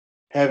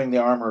 having the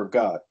armor of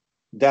God.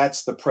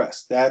 That's the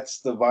press.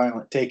 That's the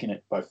violent taking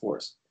it by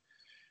force.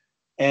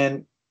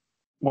 And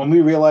when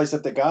we realize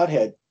that the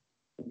Godhead,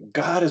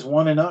 God is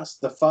one in us,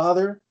 the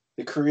Father,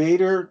 the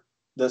Creator,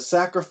 the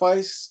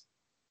sacrifice,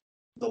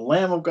 the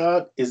Lamb of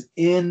God is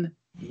in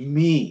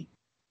me.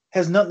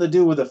 Has nothing to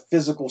do with a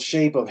physical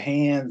shape of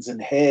hands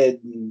and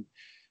head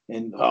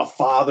and a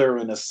father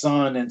and a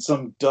son and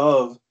some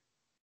dove.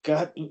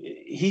 God,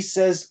 he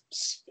says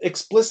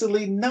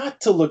explicitly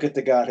not to look at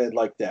the Godhead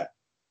like that,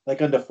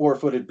 like unto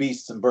four-footed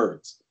beasts and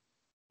birds,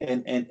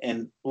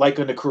 and like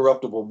unto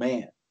corruptible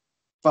man,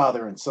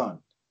 father and son.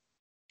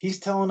 He's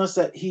telling us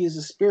that he is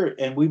a spirit,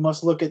 and we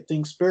must look at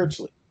things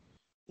spiritually.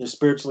 They're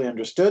spiritually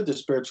understood, they're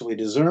spiritually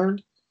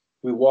discerned.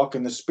 We walk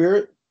in the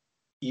spirit,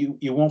 you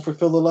won't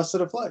fulfill the lust of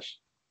the flesh.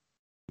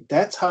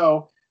 That's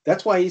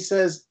why he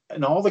says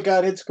in all the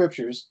Godhead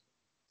scriptures,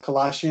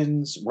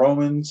 Colossians,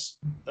 Romans,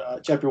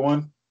 chapter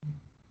 1,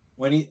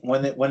 when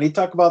he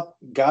talk about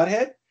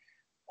Godhead,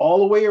 all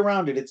the way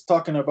around it, it's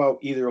talking about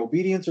either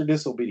obedience or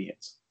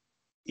disobedience,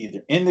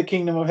 either in the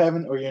kingdom of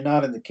heaven or you're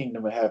not in the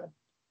kingdom of heaven.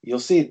 You'll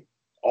see it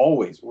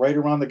always right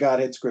around the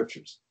Godhead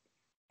scriptures.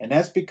 And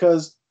that's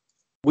because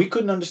we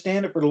couldn't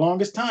understand it for the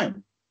longest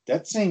time.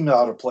 That seemed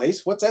out of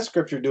place. What's that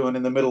scripture doing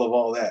in the middle of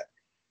all that?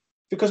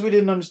 Because we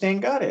didn't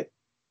understand Godhead.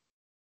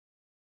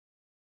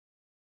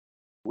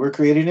 We're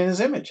created in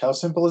his image. How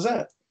simple is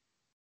that?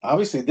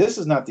 Obviously, this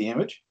is not the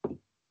image.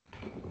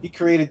 He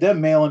created them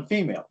male and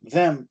female.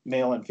 Them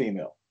male and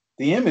female.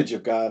 The image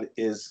of God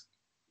is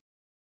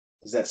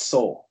that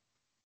soul.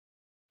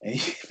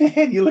 And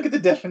man, you look at the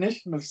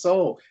definition of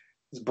soul,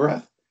 it's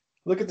breath.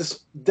 Look at the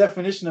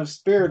definition of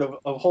spirit,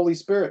 of Holy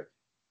Spirit,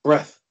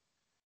 breath.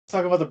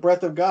 Talking about the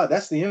breath of God.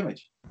 That's the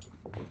image.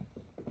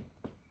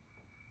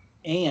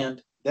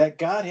 And that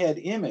Godhead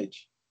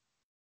image,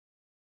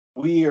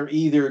 we are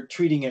either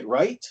treating it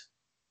right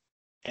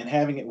and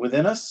having it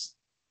within us,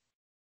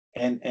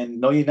 and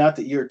know ye not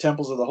that you're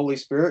temples of the Holy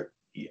Spirit.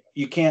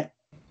 You can't.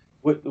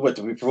 What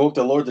do we provoke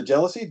the Lord to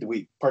jealousy? Do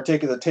we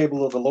partake of the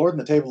table of the Lord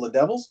and the table of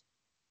devils?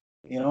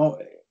 You know,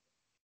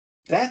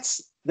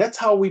 that's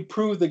how we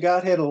prove the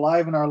Godhead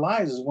alive in our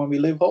lives, is when we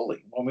live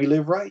holy, when we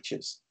live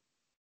righteous,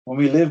 when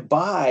we live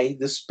by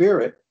the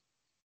Spirit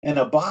and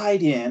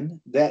abide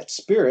in that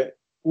Spirit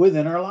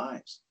within our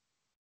lives.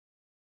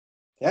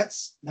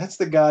 That's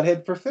the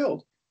Godhead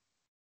fulfilled.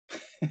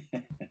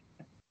 Thank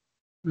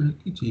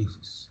you,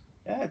 Jesus.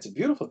 Yeah, it's a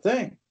beautiful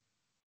thing.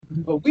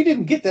 But we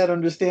didn't get that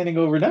understanding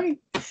overnight.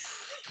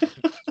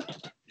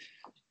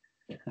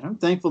 I'm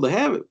thankful to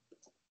have it.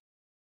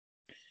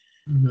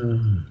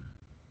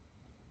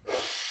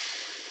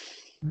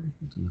 Thank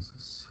you,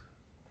 Jesus.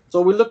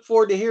 So we look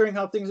forward to hearing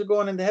how things are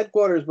going in the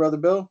headquarters, Brother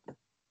Bill.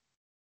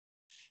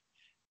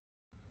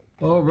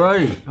 All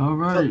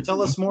right.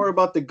 Tell us more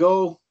about the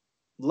Go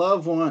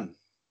Love One.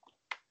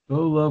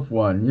 Go Love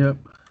One, yep.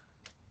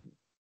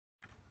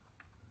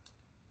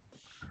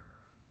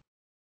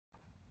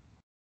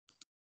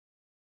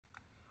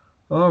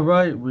 All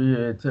right,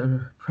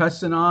 we're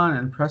pressing on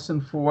and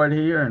pressing forward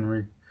here, and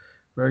we're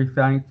very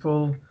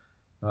thankful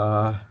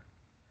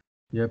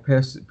Yeah,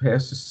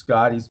 Pastor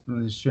Scotty's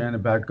been sharing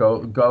about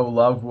go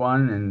love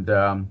one,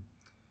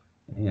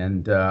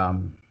 and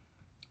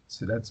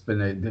so that's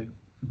been a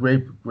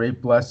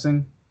great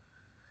blessing.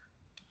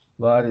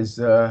 A lot is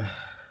uh,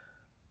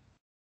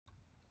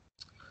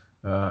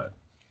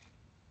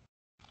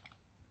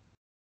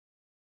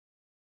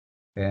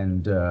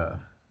 and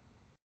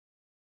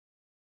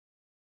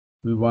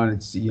we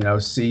wanted to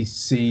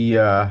see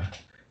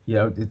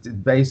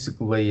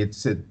basically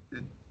it's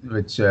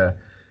which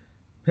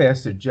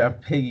Pastor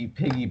Jeff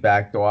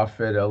piggybacked off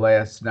it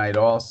last night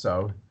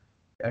also.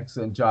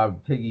 Excellent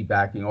job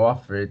piggybacking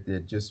off it.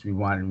 That just we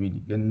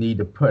need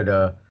to put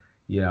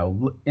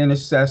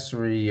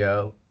intercessory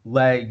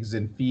legs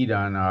and feet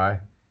on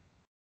our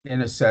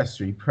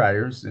intercessory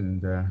prayers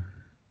and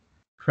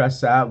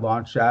press out,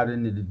 launch out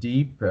into the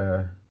deep,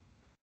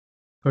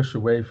 push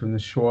away from the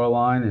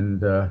shoreline,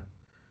 and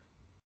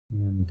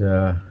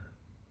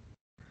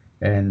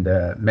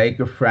make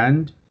a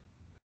friend,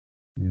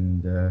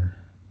 and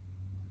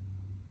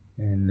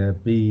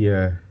be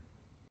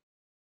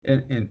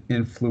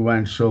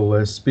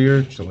influential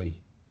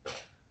spiritually.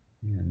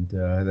 And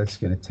that's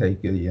going to take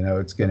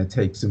it's going to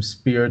take some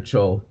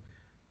spiritual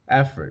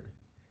effort.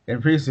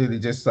 And basically,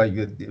 just like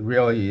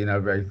really,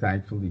 very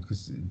thankfully,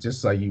 because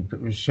just like you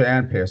were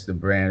sharing, Pastor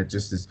Brand, it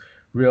just is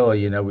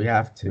really, we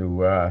have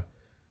to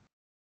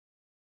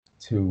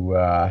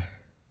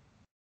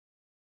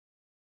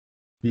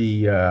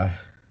be,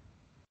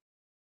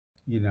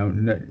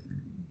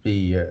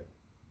 be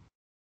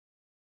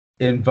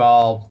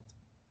involved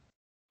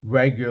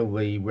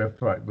regularly with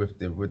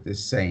the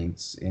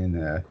saints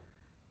in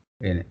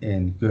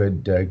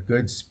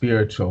good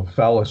spiritual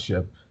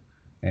fellowship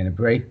and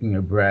breaking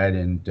of bread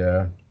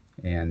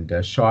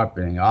and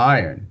sharpening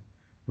iron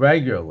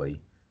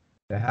regularly,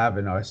 to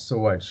having our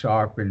sword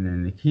sharpened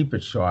and to keep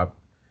it sharp,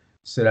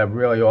 so that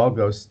really all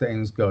those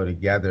things go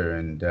together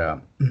and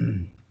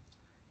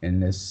in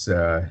this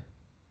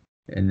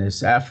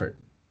effort.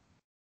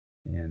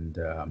 And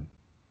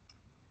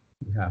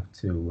we have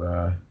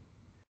to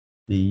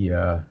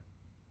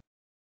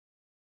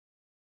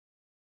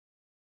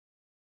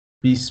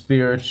be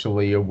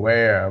spiritually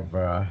aware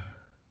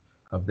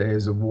of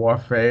days of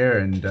warfare,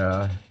 and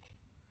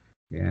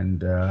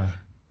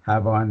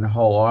have on the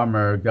whole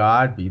armor of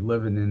God, be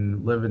living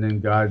in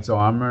God's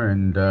armor,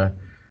 and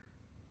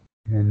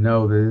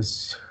know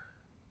this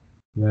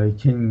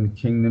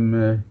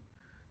kingdom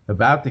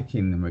about the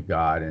kingdom of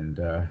God, and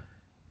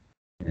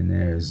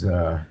there's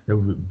the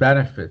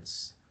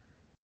benefits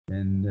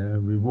and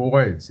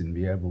rewards, and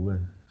be able to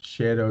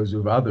share those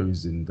with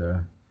others, and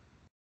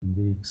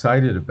be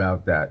excited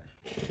about that.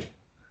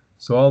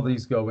 So all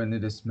these go into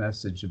this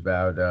message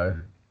about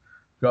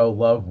go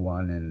love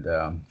one,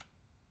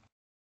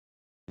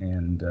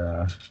 and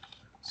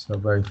so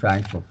very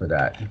thankful for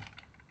that.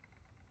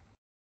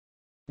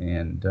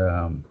 And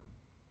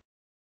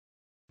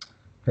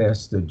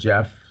Pastor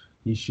Jeff,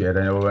 he shared,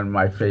 I know, one of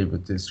my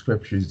favorite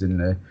scriptures in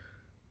the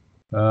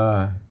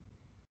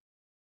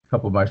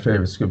couple of my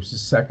favorite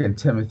scriptures, 2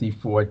 Timothy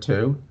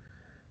 4:2.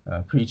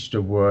 Preach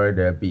the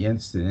word, be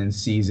instant in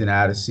season,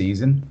 out of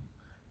season.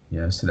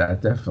 So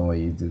that's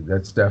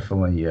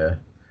definitely a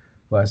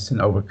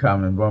lesson.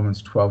 Overcome in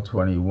Romans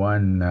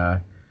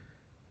 12:21.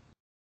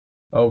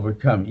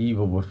 Overcome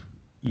evil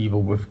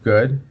with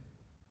good.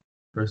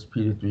 1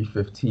 Peter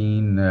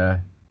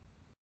 3:15.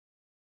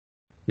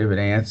 Give an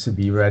answer,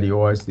 be ready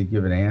always to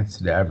give an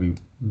answer to every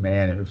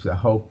man with the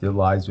hope that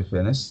lies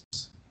within us.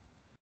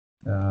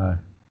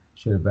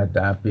 Should about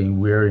not being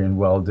weary and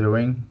well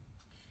doing.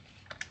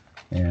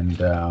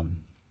 And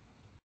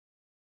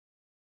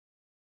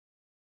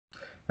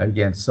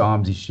again,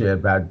 Psalms he shared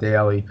about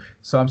daily.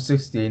 Psalm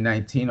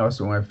 68:19,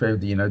 also one of my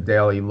favorite,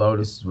 daily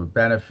lotuses with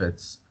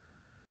benefits.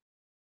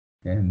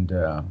 And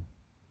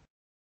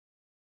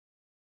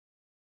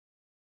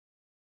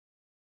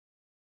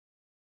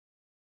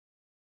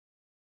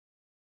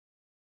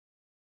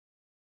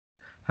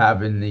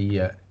having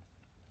the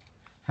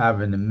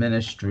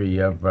ministry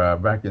of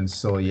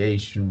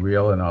reconciliation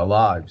real in our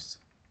lives.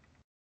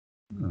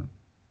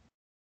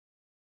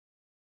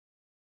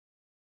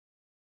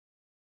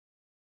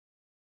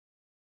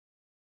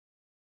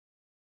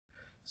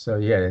 So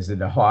yeah,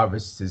 the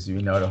harvest, as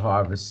we know, the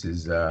harvest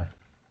is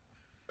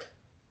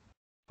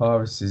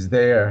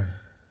there,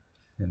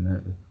 and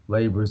the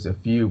laborers are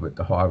few, but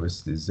the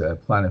harvest is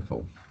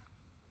plentiful.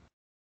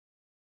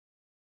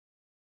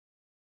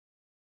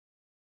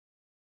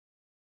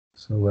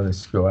 So let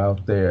us go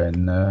out there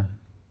and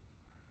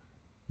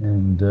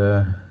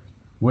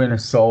win a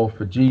soul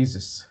for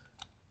Jesus.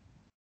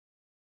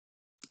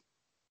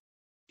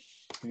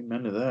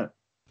 Amen to that.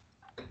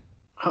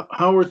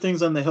 How are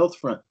things on the health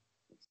front?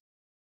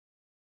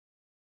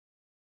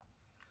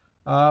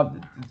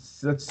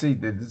 Let's see.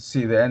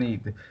 Any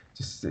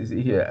just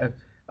here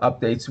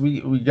updates.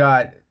 We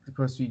got, of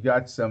course, we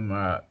got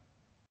some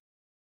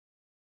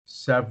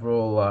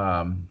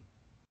several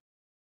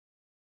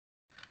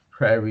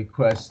prayer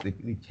requests that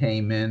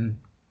came in.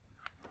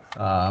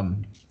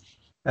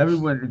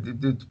 everyone,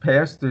 the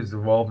pastors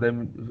of all, they've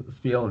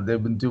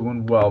been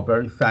doing well.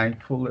 Very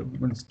thankful.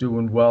 Everyone's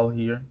doing well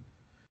here.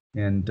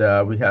 And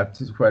we have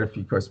quite a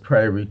few, of course,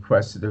 prayer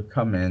requests that have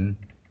come in.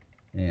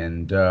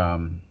 And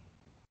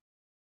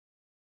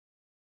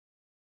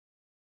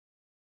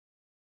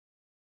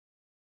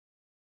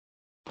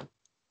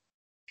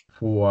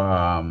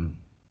for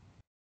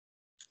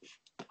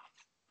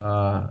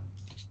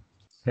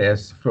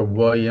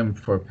William,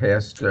 for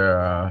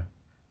Pastor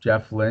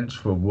Jeff Lynch,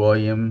 for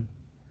William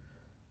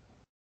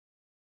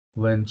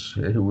Lynch,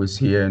 who was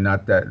here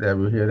not that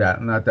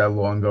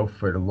long ago,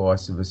 for the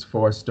loss of his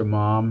foster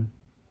mom,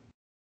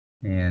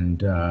 and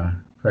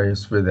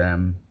prayers for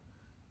them,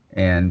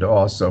 and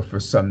also for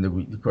some that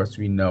we, of course,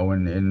 we know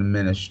in the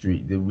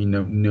ministry, that we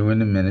knew in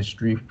the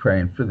ministry,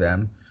 praying for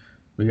them.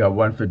 We got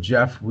one for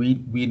Jeff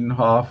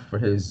Wiedenhoff for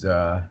his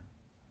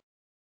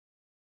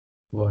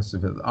loss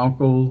of his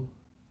uncle,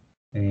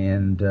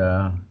 and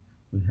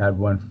we had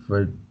one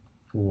for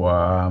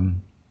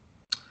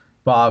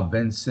Bob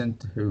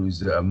Vincent,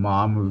 whose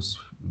mom, who's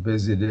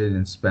visited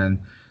and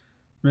spent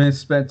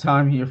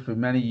time here for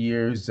many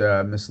years.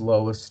 Miss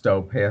Lola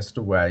Stowe passed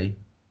away,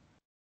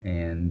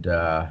 and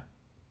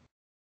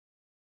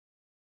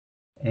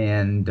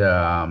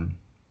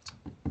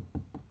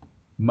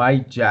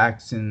Mike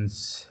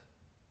Jackson's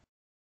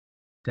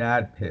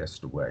dad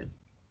passed away.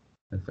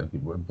 I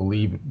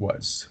believe it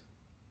was.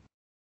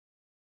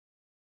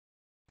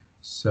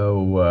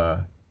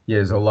 So yeah,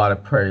 there's a lot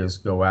of prayers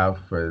go out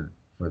for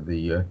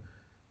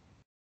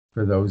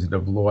those that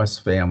have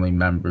lost family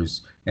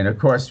members, and of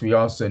course we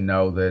also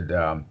know that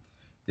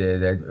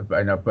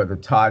I know Brother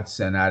Todd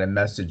sent out a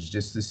message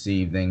just this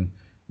evening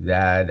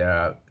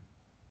that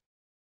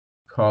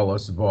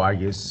Carlos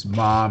Vargas'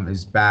 mom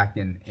is back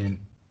in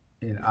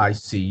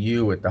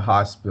ICU at the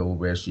hospital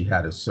where she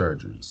had her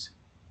surgeries.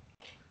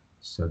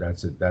 So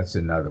that's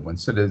another one.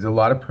 So there's a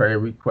lot of prayer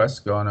requests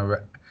going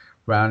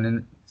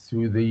around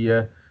through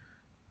the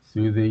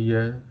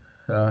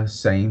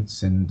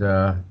saints, and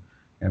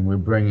we're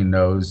bringing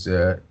those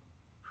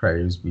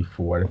prayers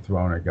before the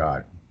throne of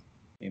God.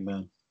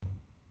 Amen.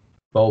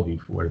 Bold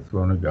before the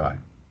throne of God.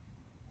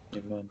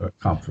 Amen. For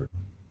comfort.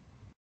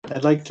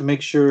 I'd like to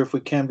make sure, if we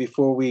can,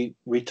 before we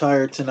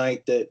retire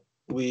tonight, that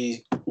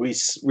we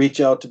reach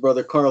out to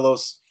Brother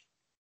Carlos,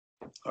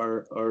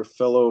 our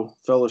fellow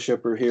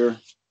fellowshipper here.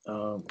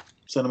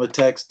 Send him a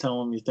text,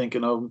 tell him you're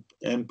thinking of him,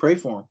 and pray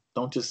for him.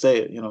 Don't just say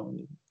it,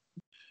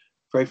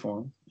 pray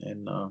for him.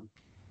 And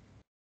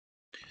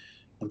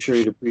I'm sure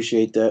he'd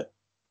appreciate that.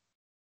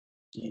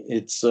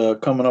 It's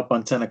coming up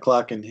on 10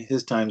 o'clock in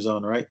his time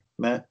zone, right,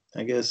 Matt?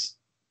 I guess.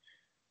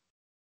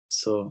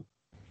 So.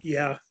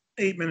 Yeah,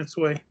 8 minutes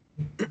away.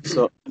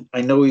 So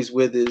I know he's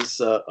with his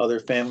other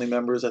family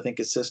members. I think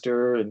his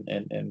sister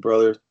and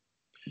brother.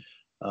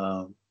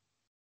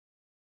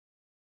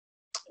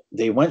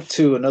 They went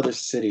to another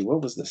city.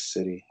 What was the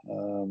city?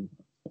 Let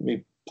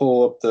me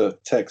pull up the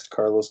text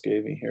Carlos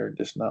gave me here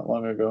just not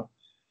long ago.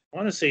 I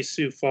want to say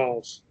Sioux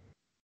Falls.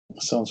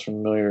 Sounds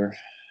familiar.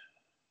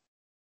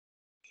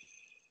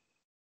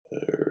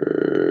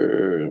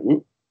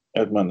 I'm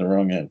on the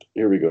wrong end.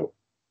 Here we go.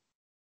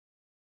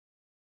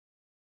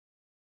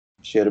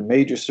 She had a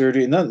major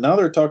surgery. Now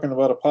they're talking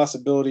about a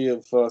possibility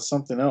of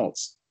something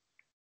else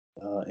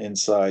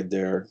inside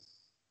there.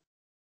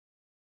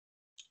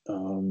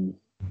 What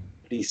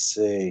did he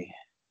say?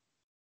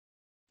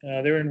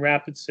 They're in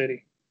Rapid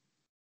City.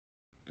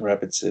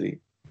 Rapid City.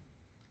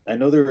 I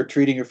know they were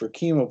treating her for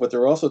chemo, but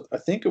they're also, I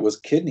think it was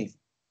kidney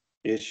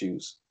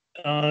issues.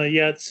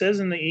 Yeah, it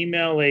says in the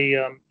email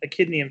a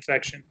kidney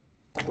infection.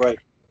 Right.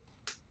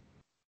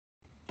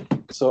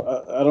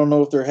 So I don't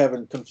know if they're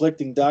having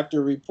conflicting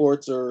doctor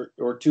reports or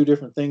two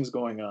different things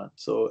going on.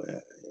 So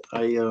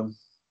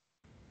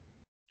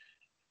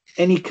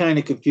any kind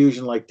of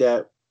confusion like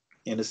that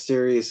and a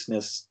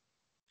seriousness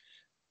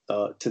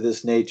to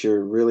this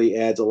nature really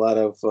adds a lot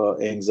of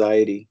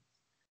anxiety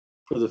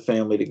for the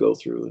family to go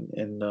through.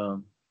 And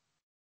I'm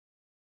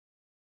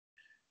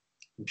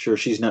sure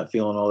she's not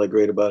feeling all that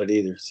great about it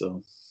either.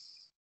 So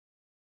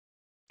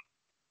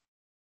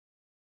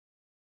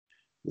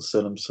we'll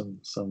send them some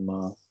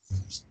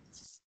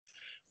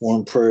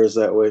warm prayers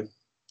that way,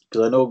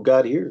 because I know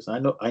God hears. I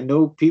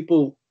know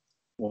people,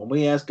 when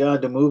we ask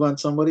God to move on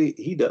somebody,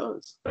 He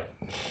does.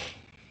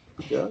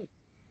 He does.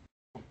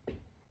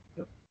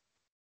 Yep.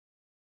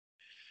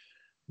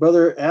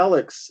 Brother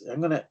Alex,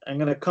 I'm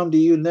gonna come to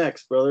you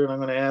next, brother, and I'm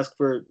gonna ask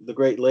for the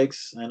Great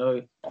Lakes. I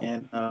know,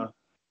 and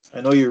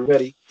I know you're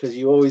ready, because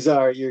you always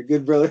are. You're a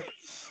good brother.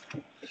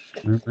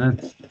 Amen.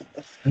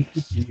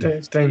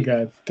 Thank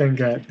God. Thank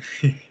God.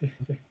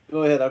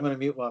 Go ahead. I'm gonna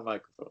mute my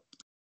microphone.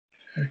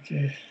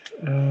 Okay.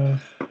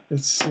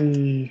 Let's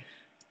see.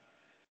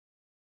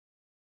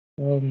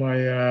 Well,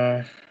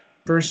 my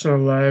personal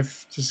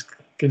life. Just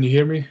can you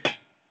hear me?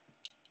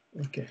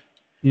 Okay.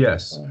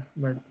 Yes.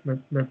 My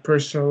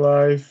personal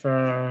life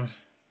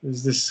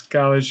is this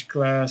college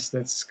class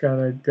that's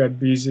kind of got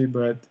busy,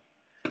 but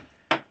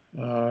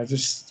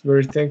just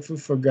very thankful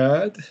for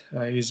God,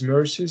 His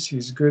mercies,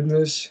 His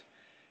goodness.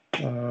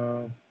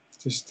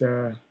 just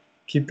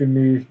keeping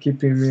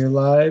me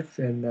alive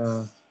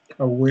and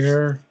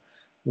aware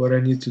what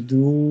I need to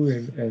do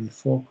and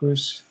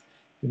focus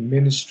in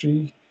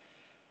ministry.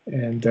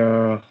 And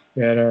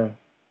we had a,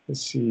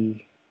 let's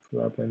see,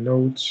 pull up my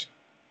notes.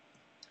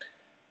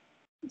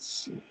 Let's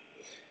see.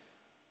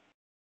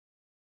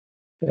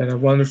 We had a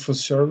wonderful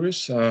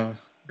service.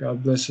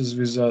 God bless us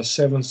with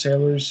 7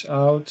 sailors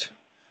out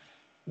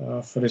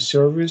for the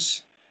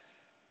service.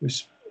 We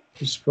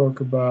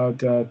spoke about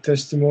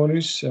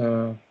testimonies.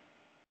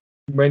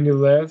 Many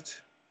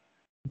left,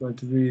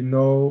 but we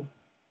know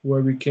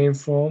where we came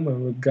from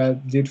and what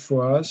God did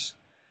for us.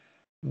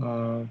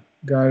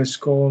 God is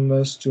calling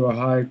us to a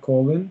high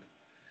calling.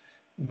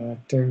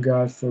 Thank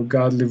God for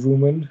godly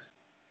women.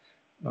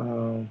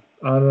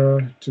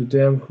 Honor to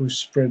them who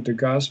spread the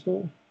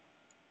gospel.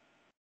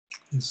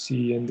 Let's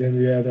see, and then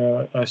we had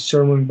a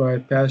sermon by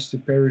Pastor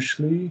Parrish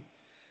Lee.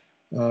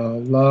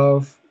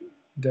 Love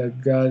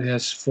that God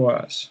has for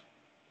us.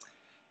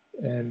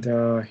 And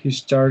he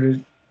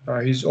started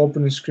his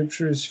opening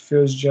scripture is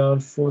 1 John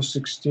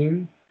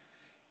 4:16,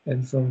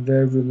 and from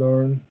there we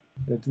learn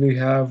that we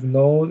have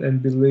known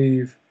and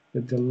believe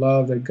that the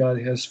love that God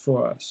has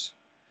for us.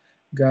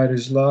 God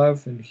is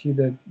love, and he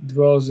that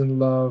dwells in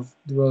love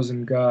dwells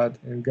in God,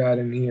 and God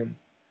in him.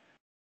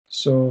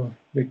 So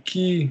the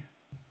key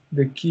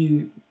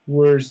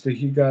words that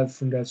he got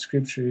from that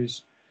scripture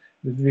is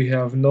that we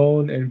have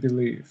known and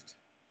believed.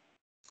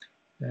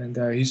 And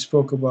he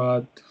spoke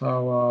about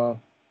how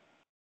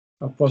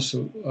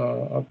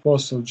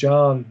Apostle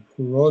John,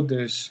 who wrote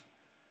this,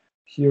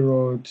 he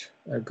wrote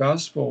a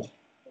gospel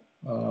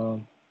uh,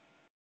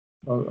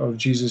 of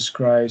Jesus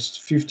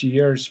Christ 50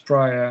 years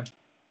prior,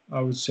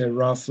 I would say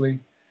roughly.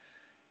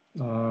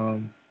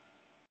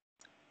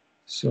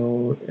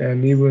 So,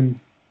 and even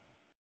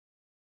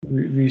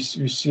we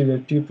see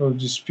that people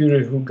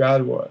disputed who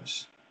God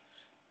was.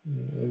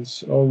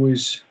 It's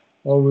always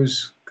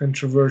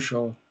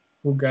controversial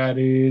who God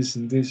is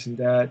and this and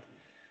that,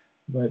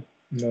 but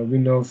we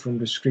know from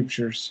the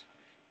scriptures,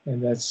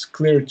 and that's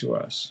clear to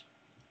us.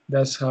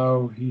 That's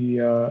how he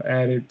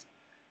added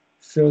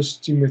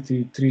 1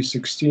 Timothy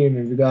 3:16,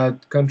 and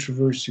without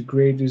controversy,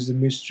 great is the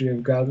mystery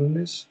of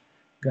godliness.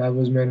 God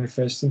was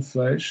manifest in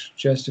flesh,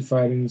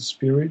 justified in the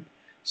spirit,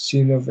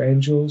 seen of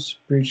angels,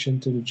 preached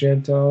unto the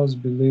Gentiles,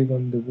 believed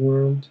on the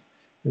world,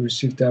 and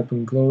received up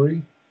in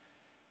glory.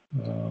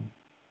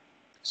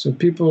 So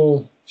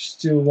people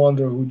still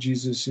wonder who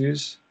Jesus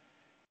is.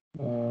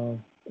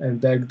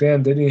 And back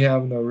then, they didn't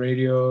have no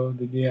radio,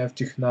 they didn't have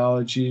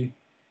technology,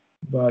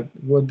 but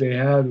what they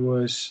had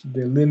was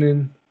the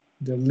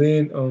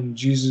lean on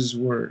Jesus'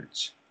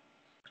 words.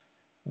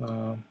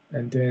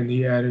 And then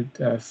he added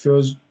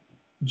First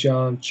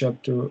John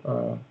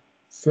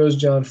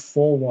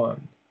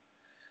 4:1.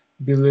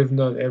 Believe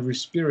not every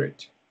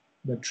spirit,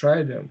 but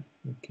try them.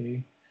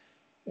 Okay,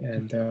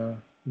 and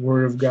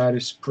Word of God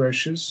is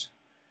precious,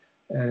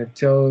 and it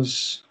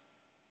tells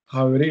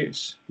how it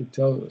is. It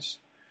tells us.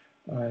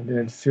 And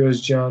then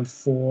First John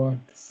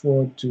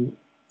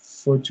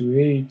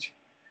 4:4-8,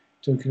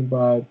 talking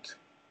about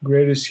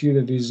greater is He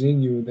that is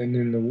in you than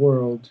in the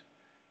world.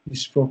 He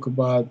spoke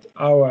about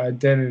our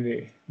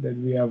identity that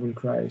we have in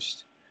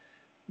Christ,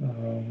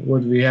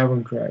 what we have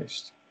in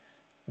Christ.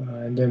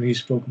 And then he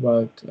spoke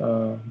about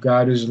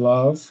God is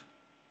love,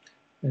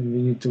 and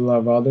we need to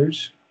love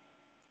others,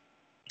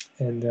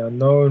 and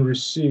know and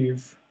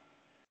receive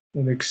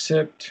and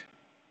accept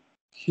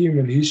Him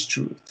and His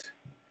truth.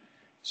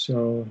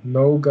 So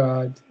know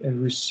God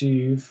and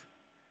receive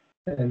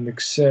and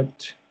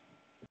accept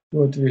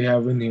what we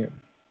have in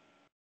Him.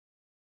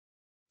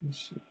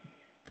 Let's see.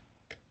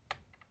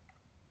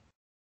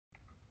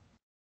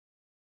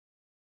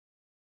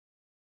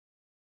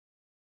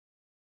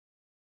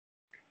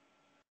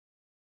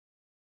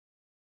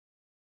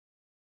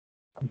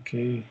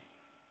 Okay.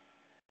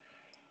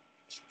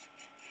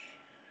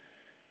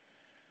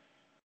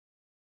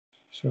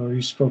 So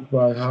he spoke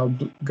about how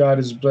God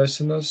is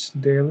blessing us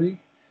daily.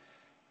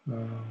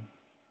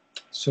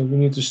 So we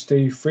need to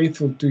stay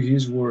faithful to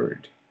His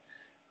word.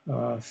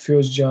 1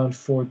 John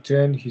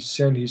 4:10, He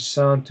sent His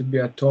Son to be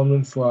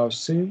atonement for our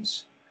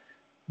sins.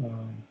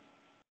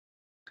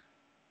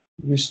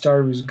 We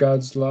start with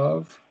God's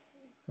love.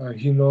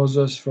 He knows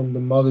us from the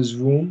mother's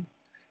womb,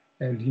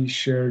 and He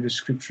shared the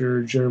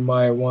scripture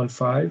Jeremiah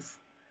 1:5.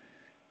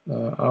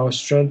 Our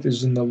strength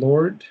is in the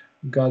Lord.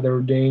 God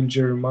ordained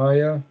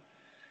Jeremiah.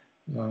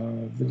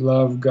 We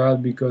love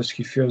God because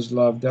He feels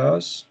loved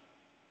us.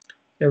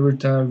 Every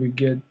time we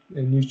get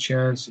a new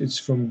chance, it's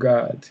from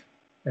God.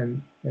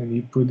 And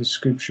He put the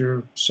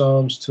scripture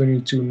Psalms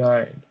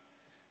 22:9.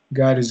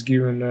 God has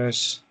given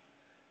us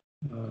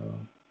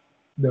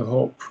the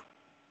hope.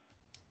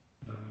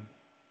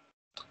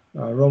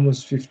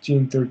 Romans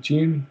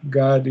 15:13.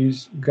 God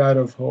is God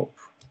of hope.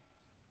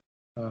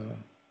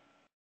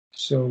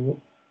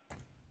 So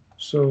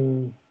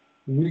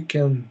we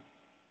can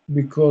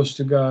be close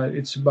to God.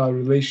 It's about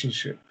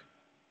relationship.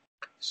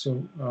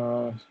 So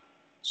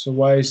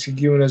why is He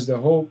giving us the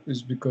hope?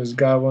 Is because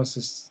God wants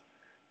us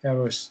to have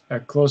a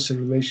closer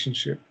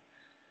relationship.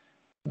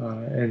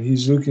 and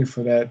he's looking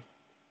for that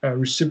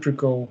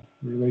reciprocal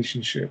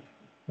relationship,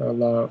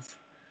 love.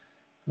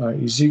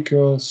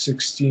 Ezekiel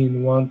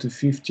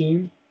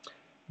 16:1-15.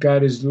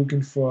 God is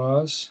looking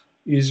for us.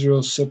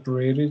 Israel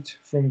separated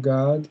from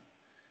God,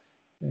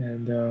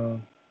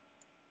 and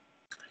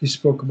he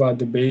spoke about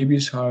the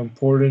babies, how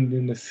important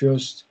in the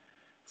first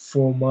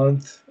 4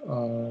 months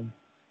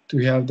to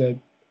have that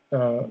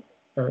uh,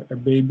 a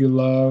baby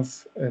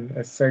love and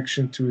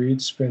affection to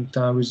it, spend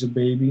time with the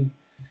baby,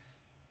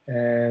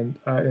 and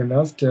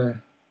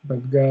after,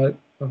 but God,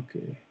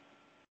 okay.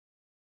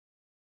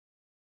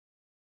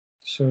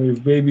 So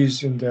if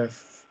babies in the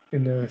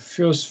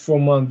first 4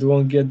 months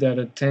don't get that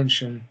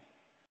attention,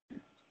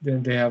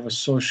 then they have a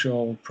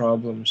social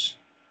problems.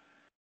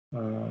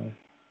 Uh,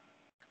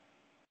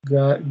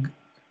 God,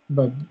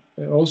 but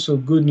also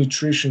good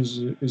nutrition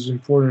is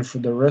important for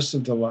the rest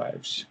of the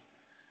lives.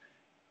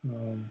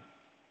 Um,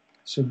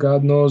 so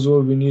God knows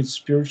what we need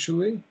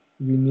spiritually.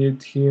 We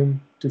need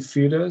Him to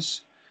feed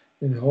us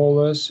and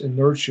hold us and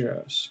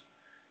nurture us.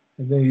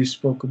 And then He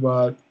spoke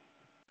about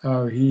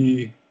how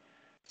He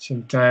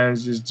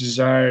sometimes is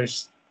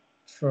desires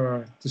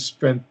for to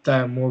spend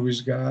time more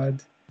with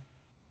God,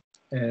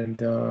 and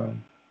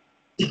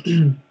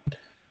kind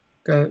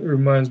of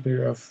reminds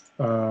me of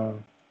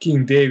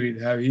King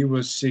David, how he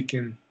was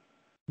seeking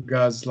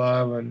God's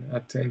love and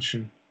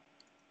attention,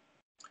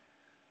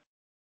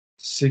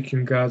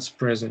 seeking God's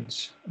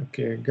presence.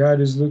 Okay, God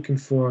is looking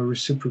for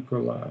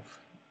reciprocal love.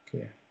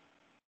 Okay,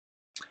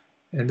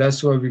 and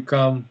that's why we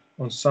come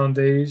on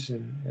Sundays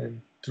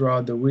and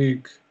throughout the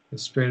week and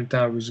spend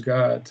time with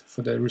God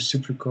for that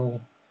reciprocal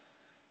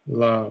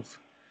love.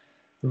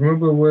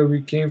 Remember where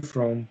we came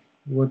from,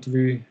 what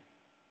we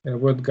and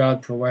what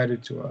God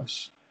provided to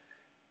us.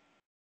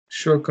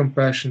 Show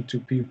compassion to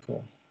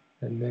people.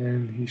 And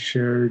then he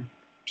shared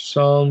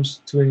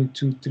Psalms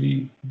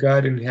 22:3.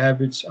 God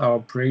inhabits our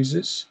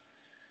praises.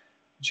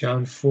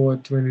 John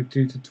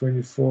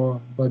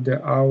 4:23-24. But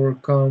the hour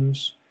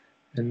comes,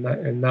 and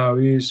now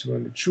is,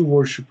 when the true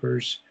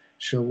worshippers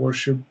shall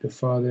worship the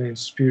Father in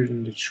spirit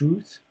and the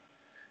truth.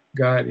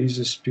 God is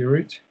a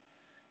spirit.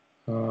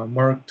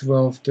 Mark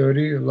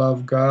 12:30.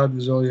 Love God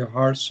with all your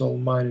heart, soul,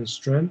 mind, and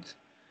strength.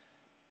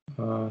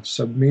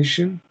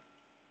 Submission.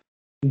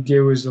 He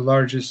gave us the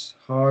largest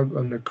hug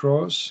on the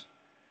cross.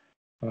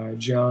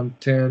 John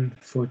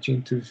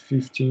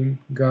 10:14-15.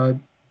 God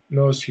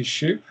knows his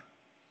sheep.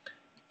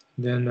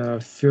 Then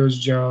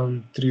 1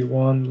 John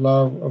 3:1.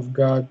 Love of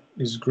God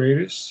is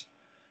greatest.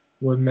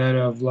 What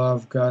manner of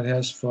love God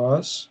has for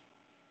us.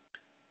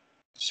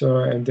 So,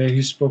 and then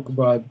he spoke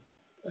about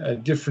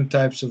different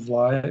types of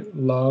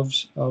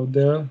loves out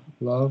there,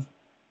 love.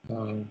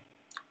 Um,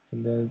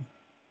 and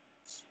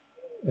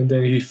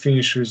then he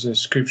finished with a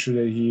scripture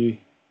that he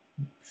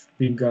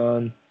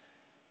began,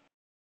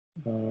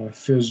 1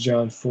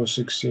 John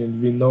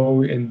 4:16. We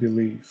know and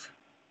believe.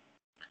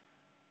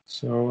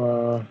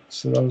 So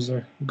that was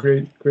a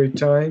great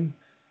time.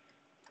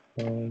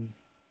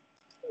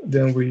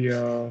 Then we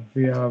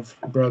have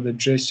brother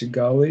Jesse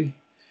Galley.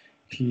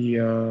 He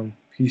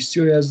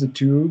still has the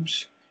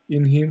tubes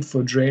in him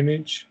for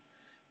drainage.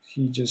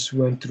 He just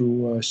went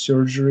through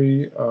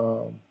surgery,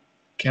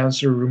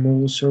 cancer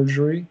removal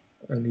surgery,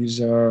 on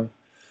his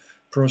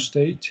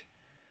prostate.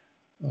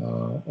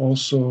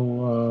 Also,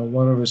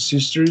 one of his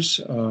sisters,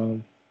 uh,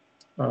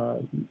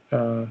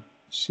 uh,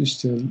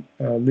 Sister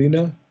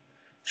Lena,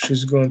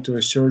 she's going to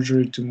a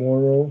surgery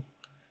tomorrow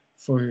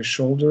for her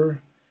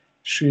shoulder.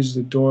 She's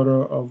the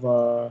daughter of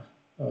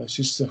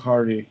Sister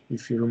Hardy,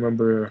 if you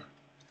remember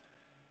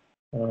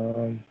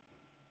her.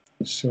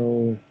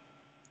 So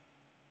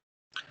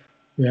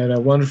we had a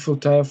wonderful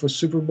time for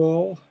Super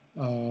Bowl.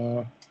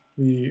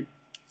 We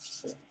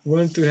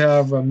wanted to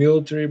have a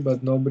military,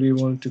 but nobody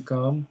wanted to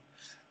come,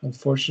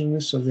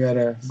 unfortunately. So we had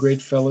a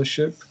great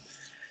fellowship.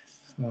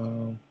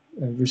 And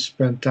we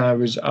spent time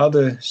with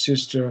other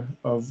sister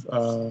of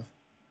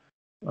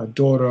a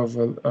daughter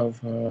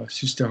of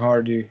Sister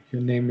Hardy. Her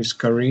name is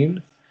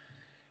Karine.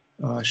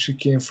 She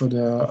came for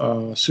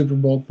the Super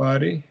Bowl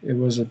party. It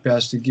was at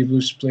Pastor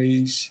Gibler's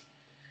place,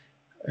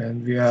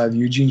 and we had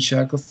Eugene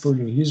Shackelford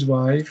and his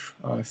wife,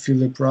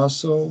 Philip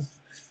Russell,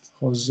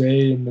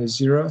 Jose and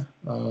Nazira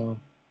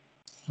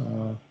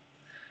uh,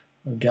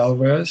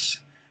 Galvez.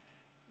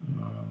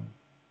 Uh,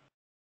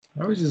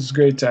 that was just a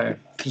great time,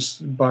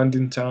 just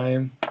bonding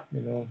time,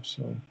 you know.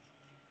 So,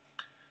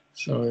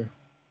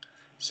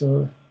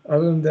 so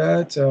other than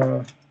that,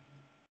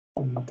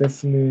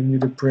 definitely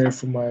need a prayer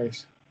for my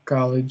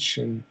college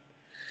and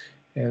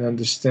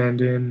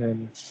understanding,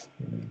 and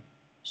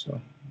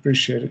so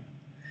appreciate it.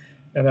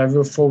 And I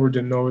will forward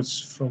the notes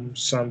from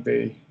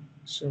Sunday,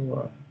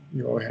 so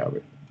you all have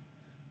it.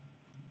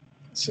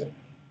 That's it.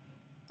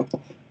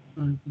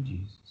 Thank you,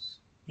 Jesus.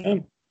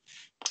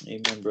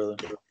 Amen, brother.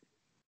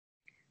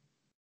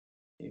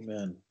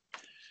 Amen.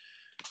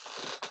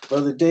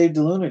 Brother Dave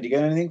DeLuna, do you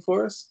got anything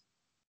for us?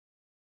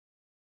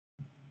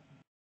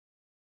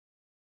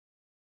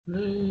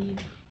 Hey.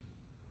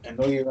 I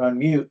know you're on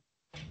mute.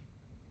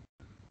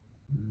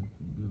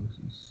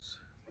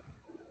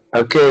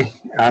 Okay,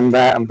 I'm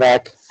back. I'm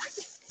back.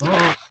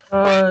 All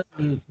right.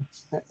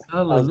 Hallelujah.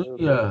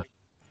 Hallelujah.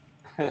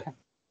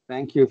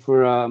 Thank you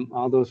for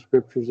all those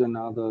scriptures and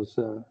all those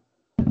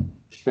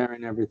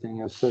sharing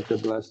everything. It's such a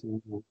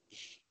blessing.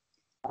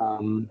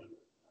 Um,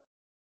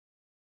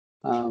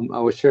 I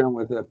was sharing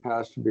with the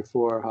pastor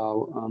before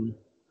how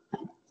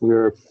we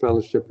were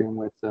fellowshipping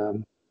with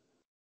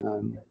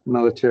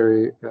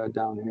military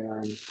down here,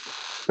 and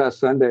past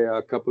Sunday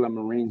a couple of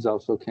Marines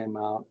also came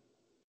out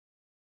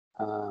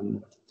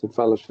to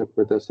fellowship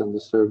with us in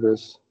the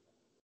service.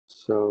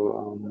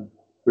 So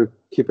we're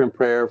keeping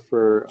prayer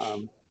for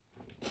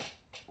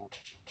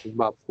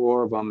about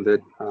four of them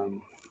that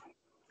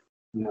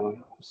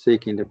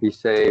seeking to be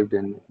saved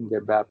and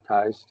get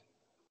baptized.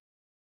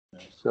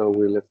 So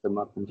we lift them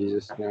up in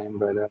Jesus' name.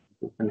 But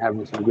we've been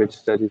having some good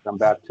studies on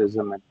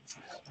baptism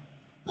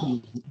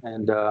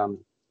and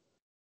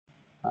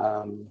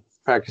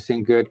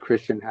practicing good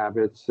Christian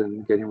habits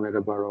and getting rid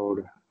of our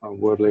old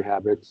worldly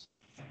habits.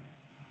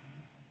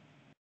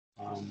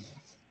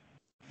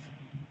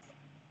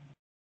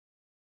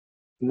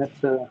 And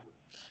that's one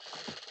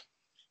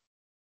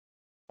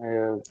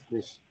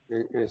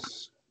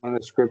of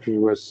the scriptures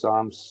was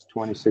Psalms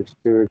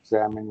 26:2.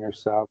 Examine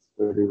yourself,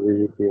 whether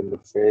you be in the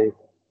faith.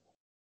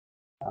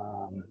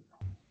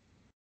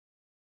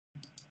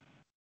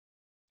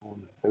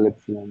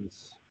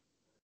 Philippians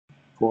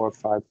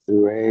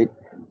 4:5-8.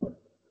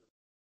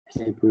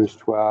 Hebrews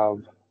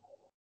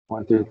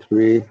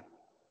 12:1-3.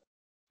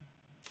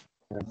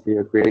 Be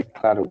a great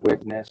cloud of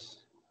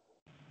witness.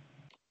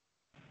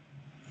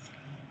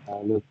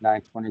 Luke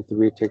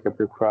 9:23. Take up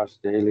your cross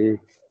daily.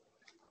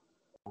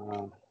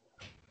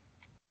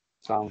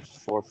 Psalms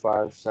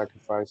 4:5.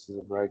 Sacrifices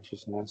of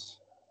righteousness.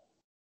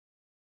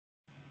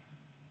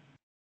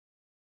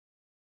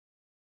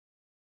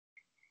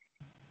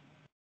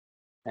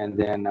 And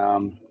then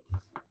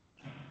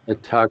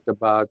it talked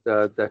about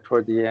that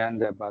toward the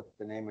end about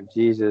the name of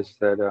Jesus,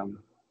 that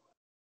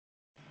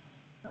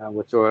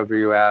whatsoever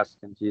you ask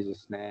in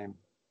Jesus' name,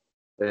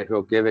 that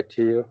He'll give it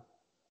to you,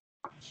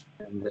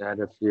 and that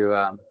if you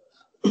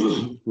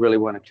really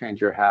want to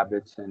change your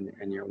habits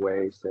and your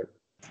ways, that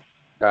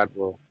God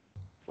will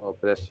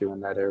bless you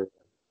in that area.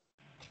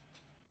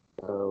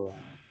 So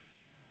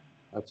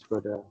that's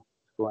what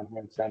going here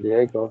in San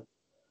Diego.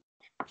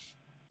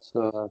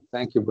 So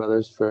thank you,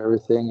 brothers, for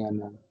everything.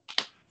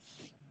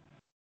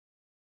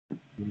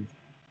 And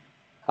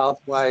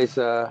health-wise,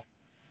 I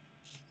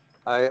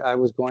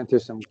was going through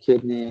some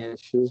kidney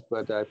issues,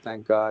 but I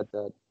thank God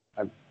that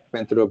I've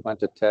been through a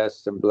bunch of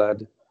tests and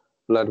blood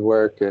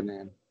work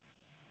and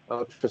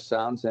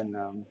ultrasounds,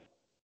 and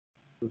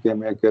who gave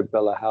me a good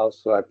bill of health.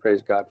 So I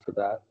praise God for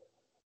that.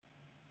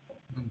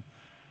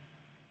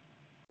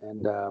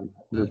 And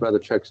my brother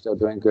Chuck's still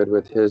doing good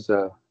with his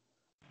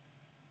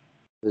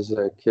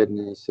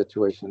kidney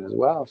situation as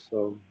well.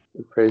 So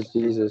we praise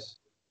Jesus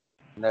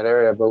in that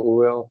area. But we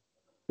will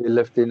be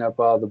lifting up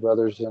all the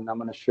brothers, and I'm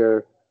going to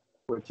share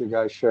what you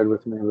guys shared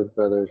with me with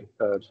Brother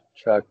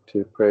Chuck,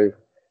 to pray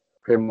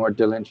more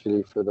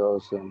diligently for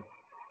those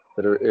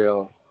that are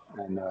ill.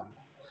 And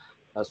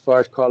as far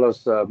as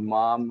Carlos'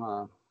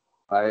 mom,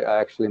 I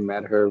actually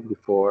met her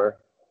before.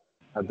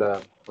 Had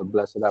the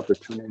blessed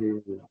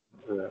opportunity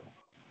to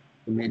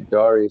meet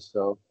Dory,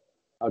 so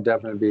I'll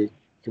definitely be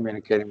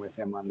communicating with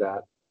him on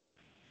that.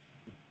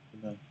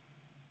 Amen.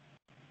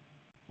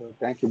 So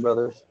thank you,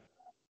 brothers.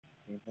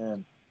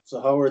 Amen. So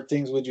how are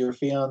things with your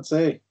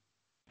fiance?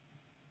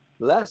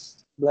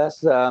 Blessed. We're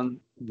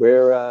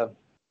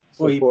He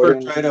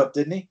supporting. perked right up,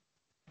 didn't he?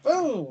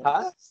 Boom.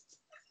 Huh?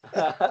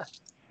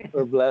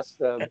 We're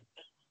blessed.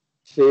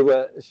 She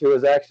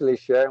was actually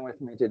sharing with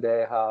me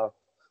today how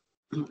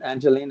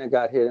Angelina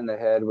got hit in the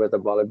head with a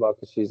volleyball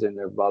because she's in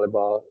their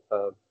volleyball.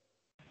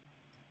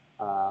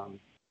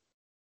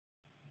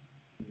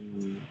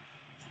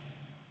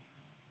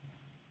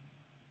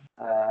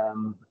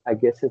 I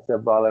guess it's a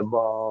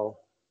volleyball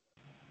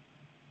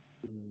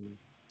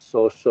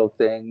social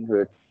thing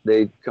where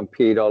they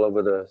compete all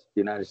over the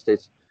United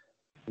States.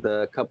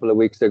 The couple of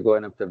weeks they're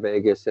going up to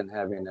Vegas and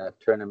having a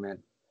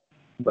tournament.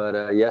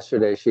 But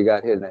yesterday she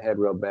got hit in the head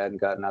real bad and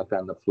got knocked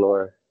on the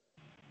floor.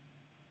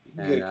 You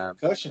can get a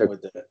concussion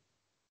with that.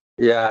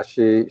 Yeah,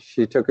 she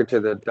took her to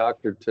the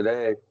doctor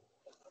today.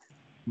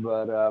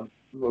 But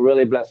what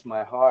really blessed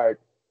my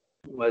heart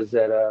was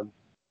that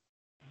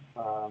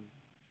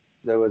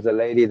there was a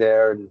lady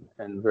there,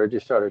 and Virgie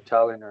started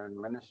telling her and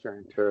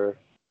ministering to her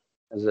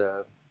as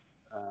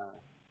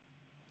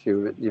she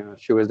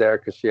was there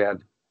because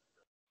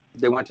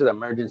they went to the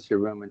emergency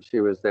room, and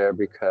she was there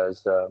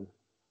because the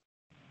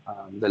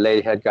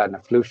lady had gotten a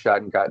flu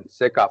shot and gotten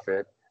sick off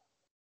it.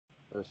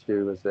 So she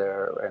was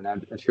there,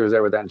 and she was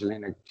there with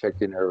Angelina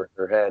checking her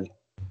head.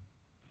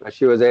 But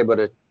she was able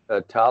to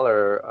tell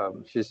her.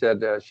 She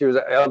said she was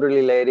an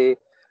elderly lady.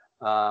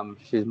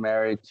 She's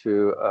married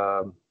to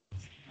a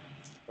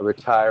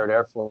retired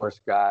Air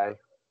Force guy,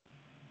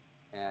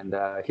 and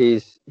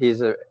he's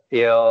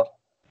ill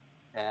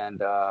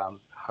and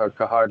her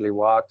could hardly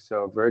walk.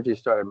 So Virgie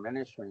started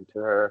ministering to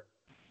her,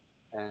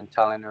 and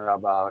telling her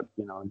about,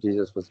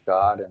 Jesus was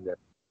God and that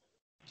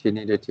she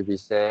needed to be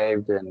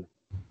saved. And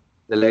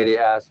the lady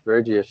asked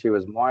Virgie if she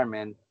was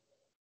Mormon.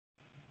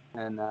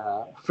 And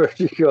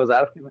Virgie goes, I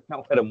don't even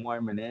know what a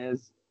Mormon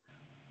is.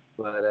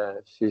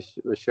 But she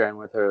was sharing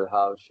with her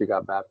how she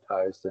got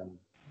baptized. And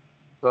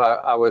so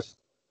I was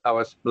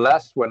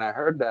blessed when I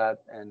heard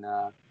that. And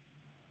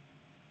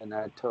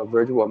I told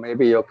Virgie, well,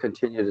 maybe you'll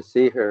continue to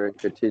see her and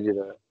continue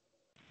to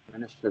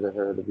minister to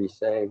her to be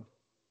saved.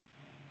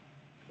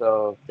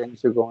 So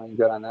things are going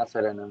good on that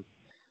side, and I'm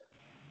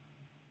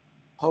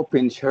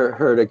hoping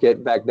her to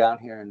get back down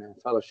here and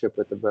fellowship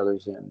with the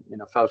brothers and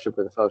fellowship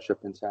with the fellowship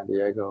in San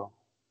Diego.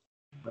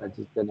 It's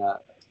just been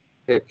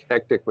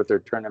hectic with her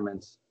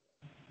tournaments,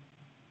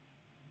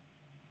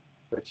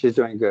 but she's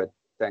doing good.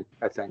 I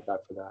thank God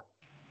for that.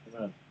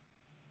 Amen.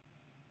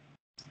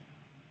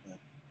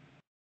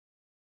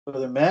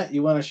 Brother Matt,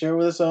 you want to share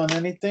with us on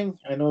anything?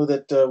 I know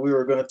that we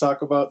were going to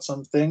talk about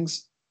some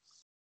things.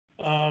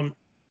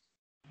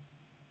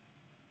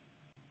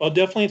 Well,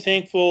 definitely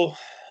thankful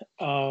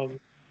that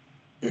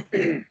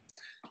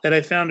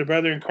I found a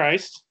brother in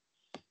Christ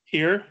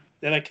here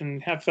that I can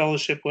have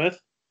fellowship with.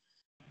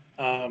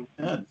 And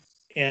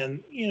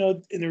and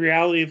the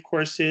reality, of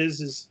course,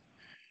 is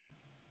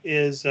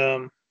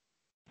even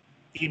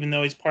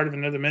though he's part of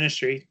another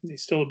ministry,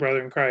 he's still a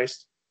brother in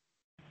Christ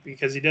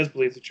because he does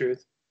believe the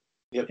truth.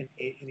 Yep. And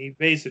he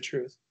obeys the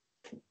truth.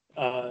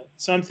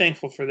 So I'm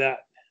thankful for that.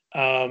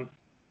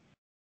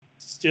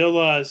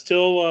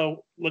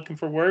 Still looking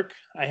for work.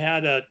 I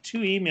had 2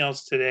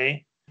 emails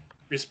today,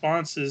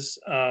 responses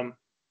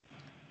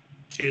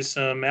to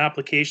some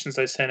applications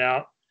I sent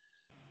out.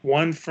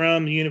 One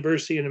from the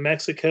University of New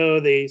Mexico.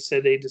 They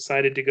said they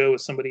decided to go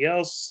with somebody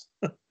else.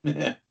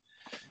 And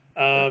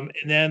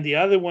then the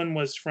other one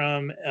was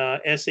from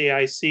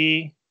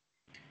SAIC,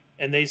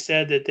 and they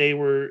said that they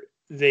were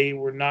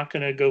not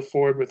going to go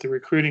forward with the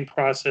recruiting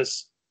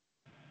process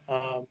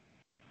on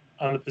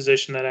the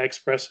position that I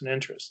expressed an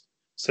interest.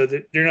 So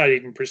that they're not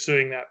even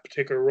pursuing that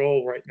particular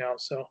role right now.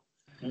 So,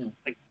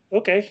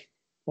 okay,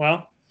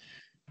 well,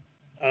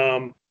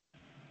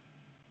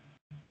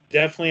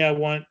 definitely I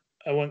want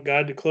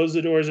God to close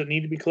the doors that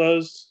need to be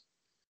closed,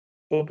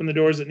 open the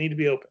doors that need to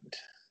be opened.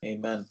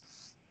 Amen.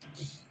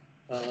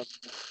 Amen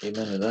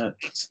to that.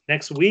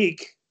 Next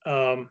week,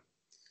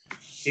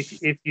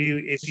 if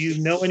you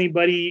know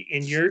anybody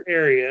in your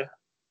area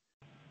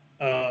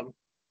that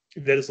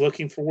is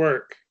looking for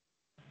work,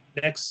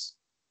 let's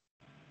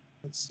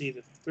see,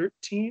 the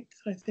 13th,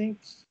 I think.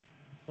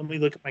 Let me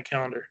look at my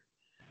calendar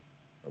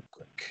real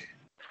quick.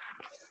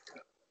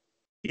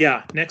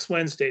 Yeah, next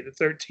Wednesday, the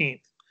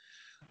 13th.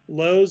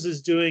 Lowe's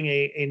is doing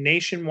a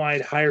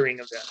nationwide hiring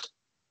event.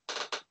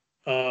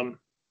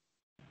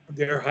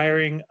 They're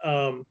hiring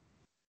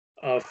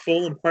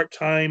full and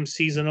part-time,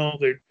 seasonal.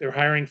 They're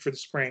hiring for the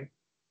spring.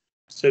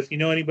 So if you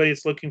know anybody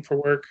that's looking for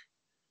work,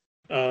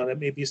 that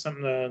may be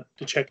something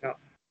to check out.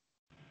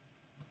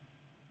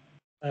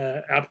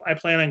 I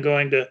plan on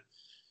going to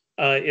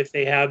if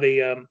they have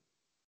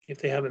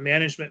a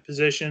management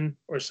position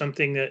or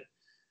something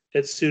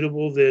that's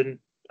suitable. Then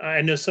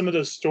I know some of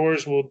those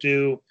stores will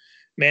do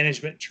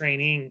management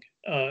training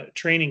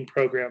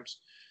programs,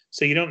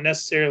 so you don't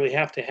necessarily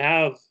have to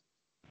have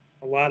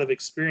a lot of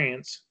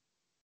experience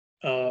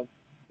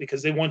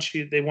because they want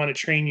to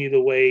train you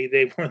the way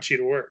they want you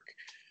to work.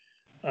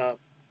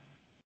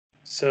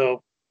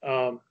 So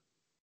I'm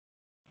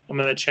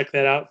going to check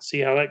that out and see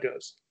how that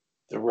goes.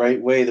 The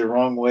right way, the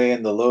wrong way,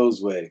 and the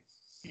Lowe's way.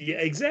 Yeah,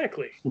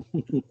 exactly.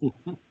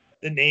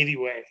 The Navy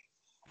way.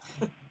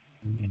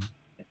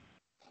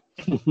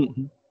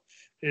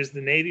 There's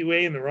the Navy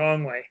way and the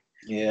wrong way.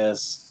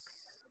 Yes.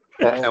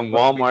 And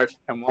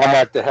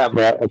Walmart to have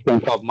a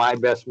thing called My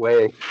Best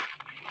Way.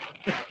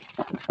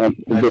 I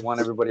just want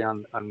everybody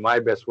on My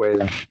Best Way.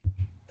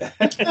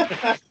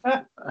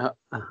 Well,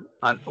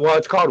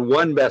 it's called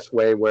One Best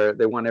Way, where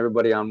they want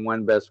everybody on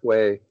One Best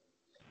Way.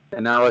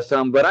 And now it's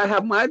but I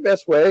have my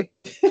best way.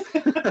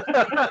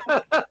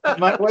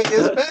 My way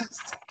is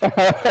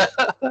best.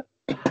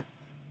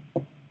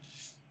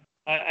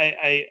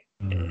 I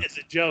as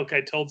a joke,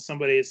 I told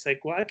somebody, it's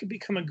like, well, I could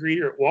become a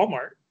greeter at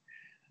Walmart.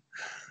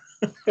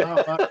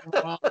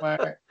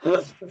 Walmart.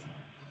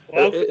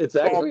 Well,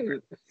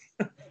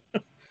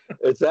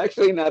 it's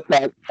actually not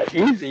that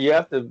easy. You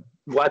have to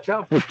watch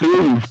out for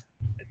thieves.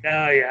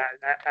 No, yeah,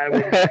 I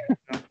would.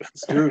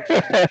 It's true.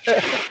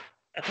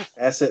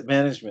 Asset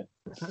management.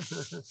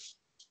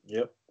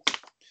 Yep.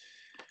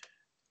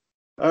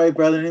 All right,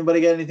 brother.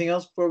 Anybody got anything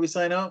else before we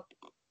sign out?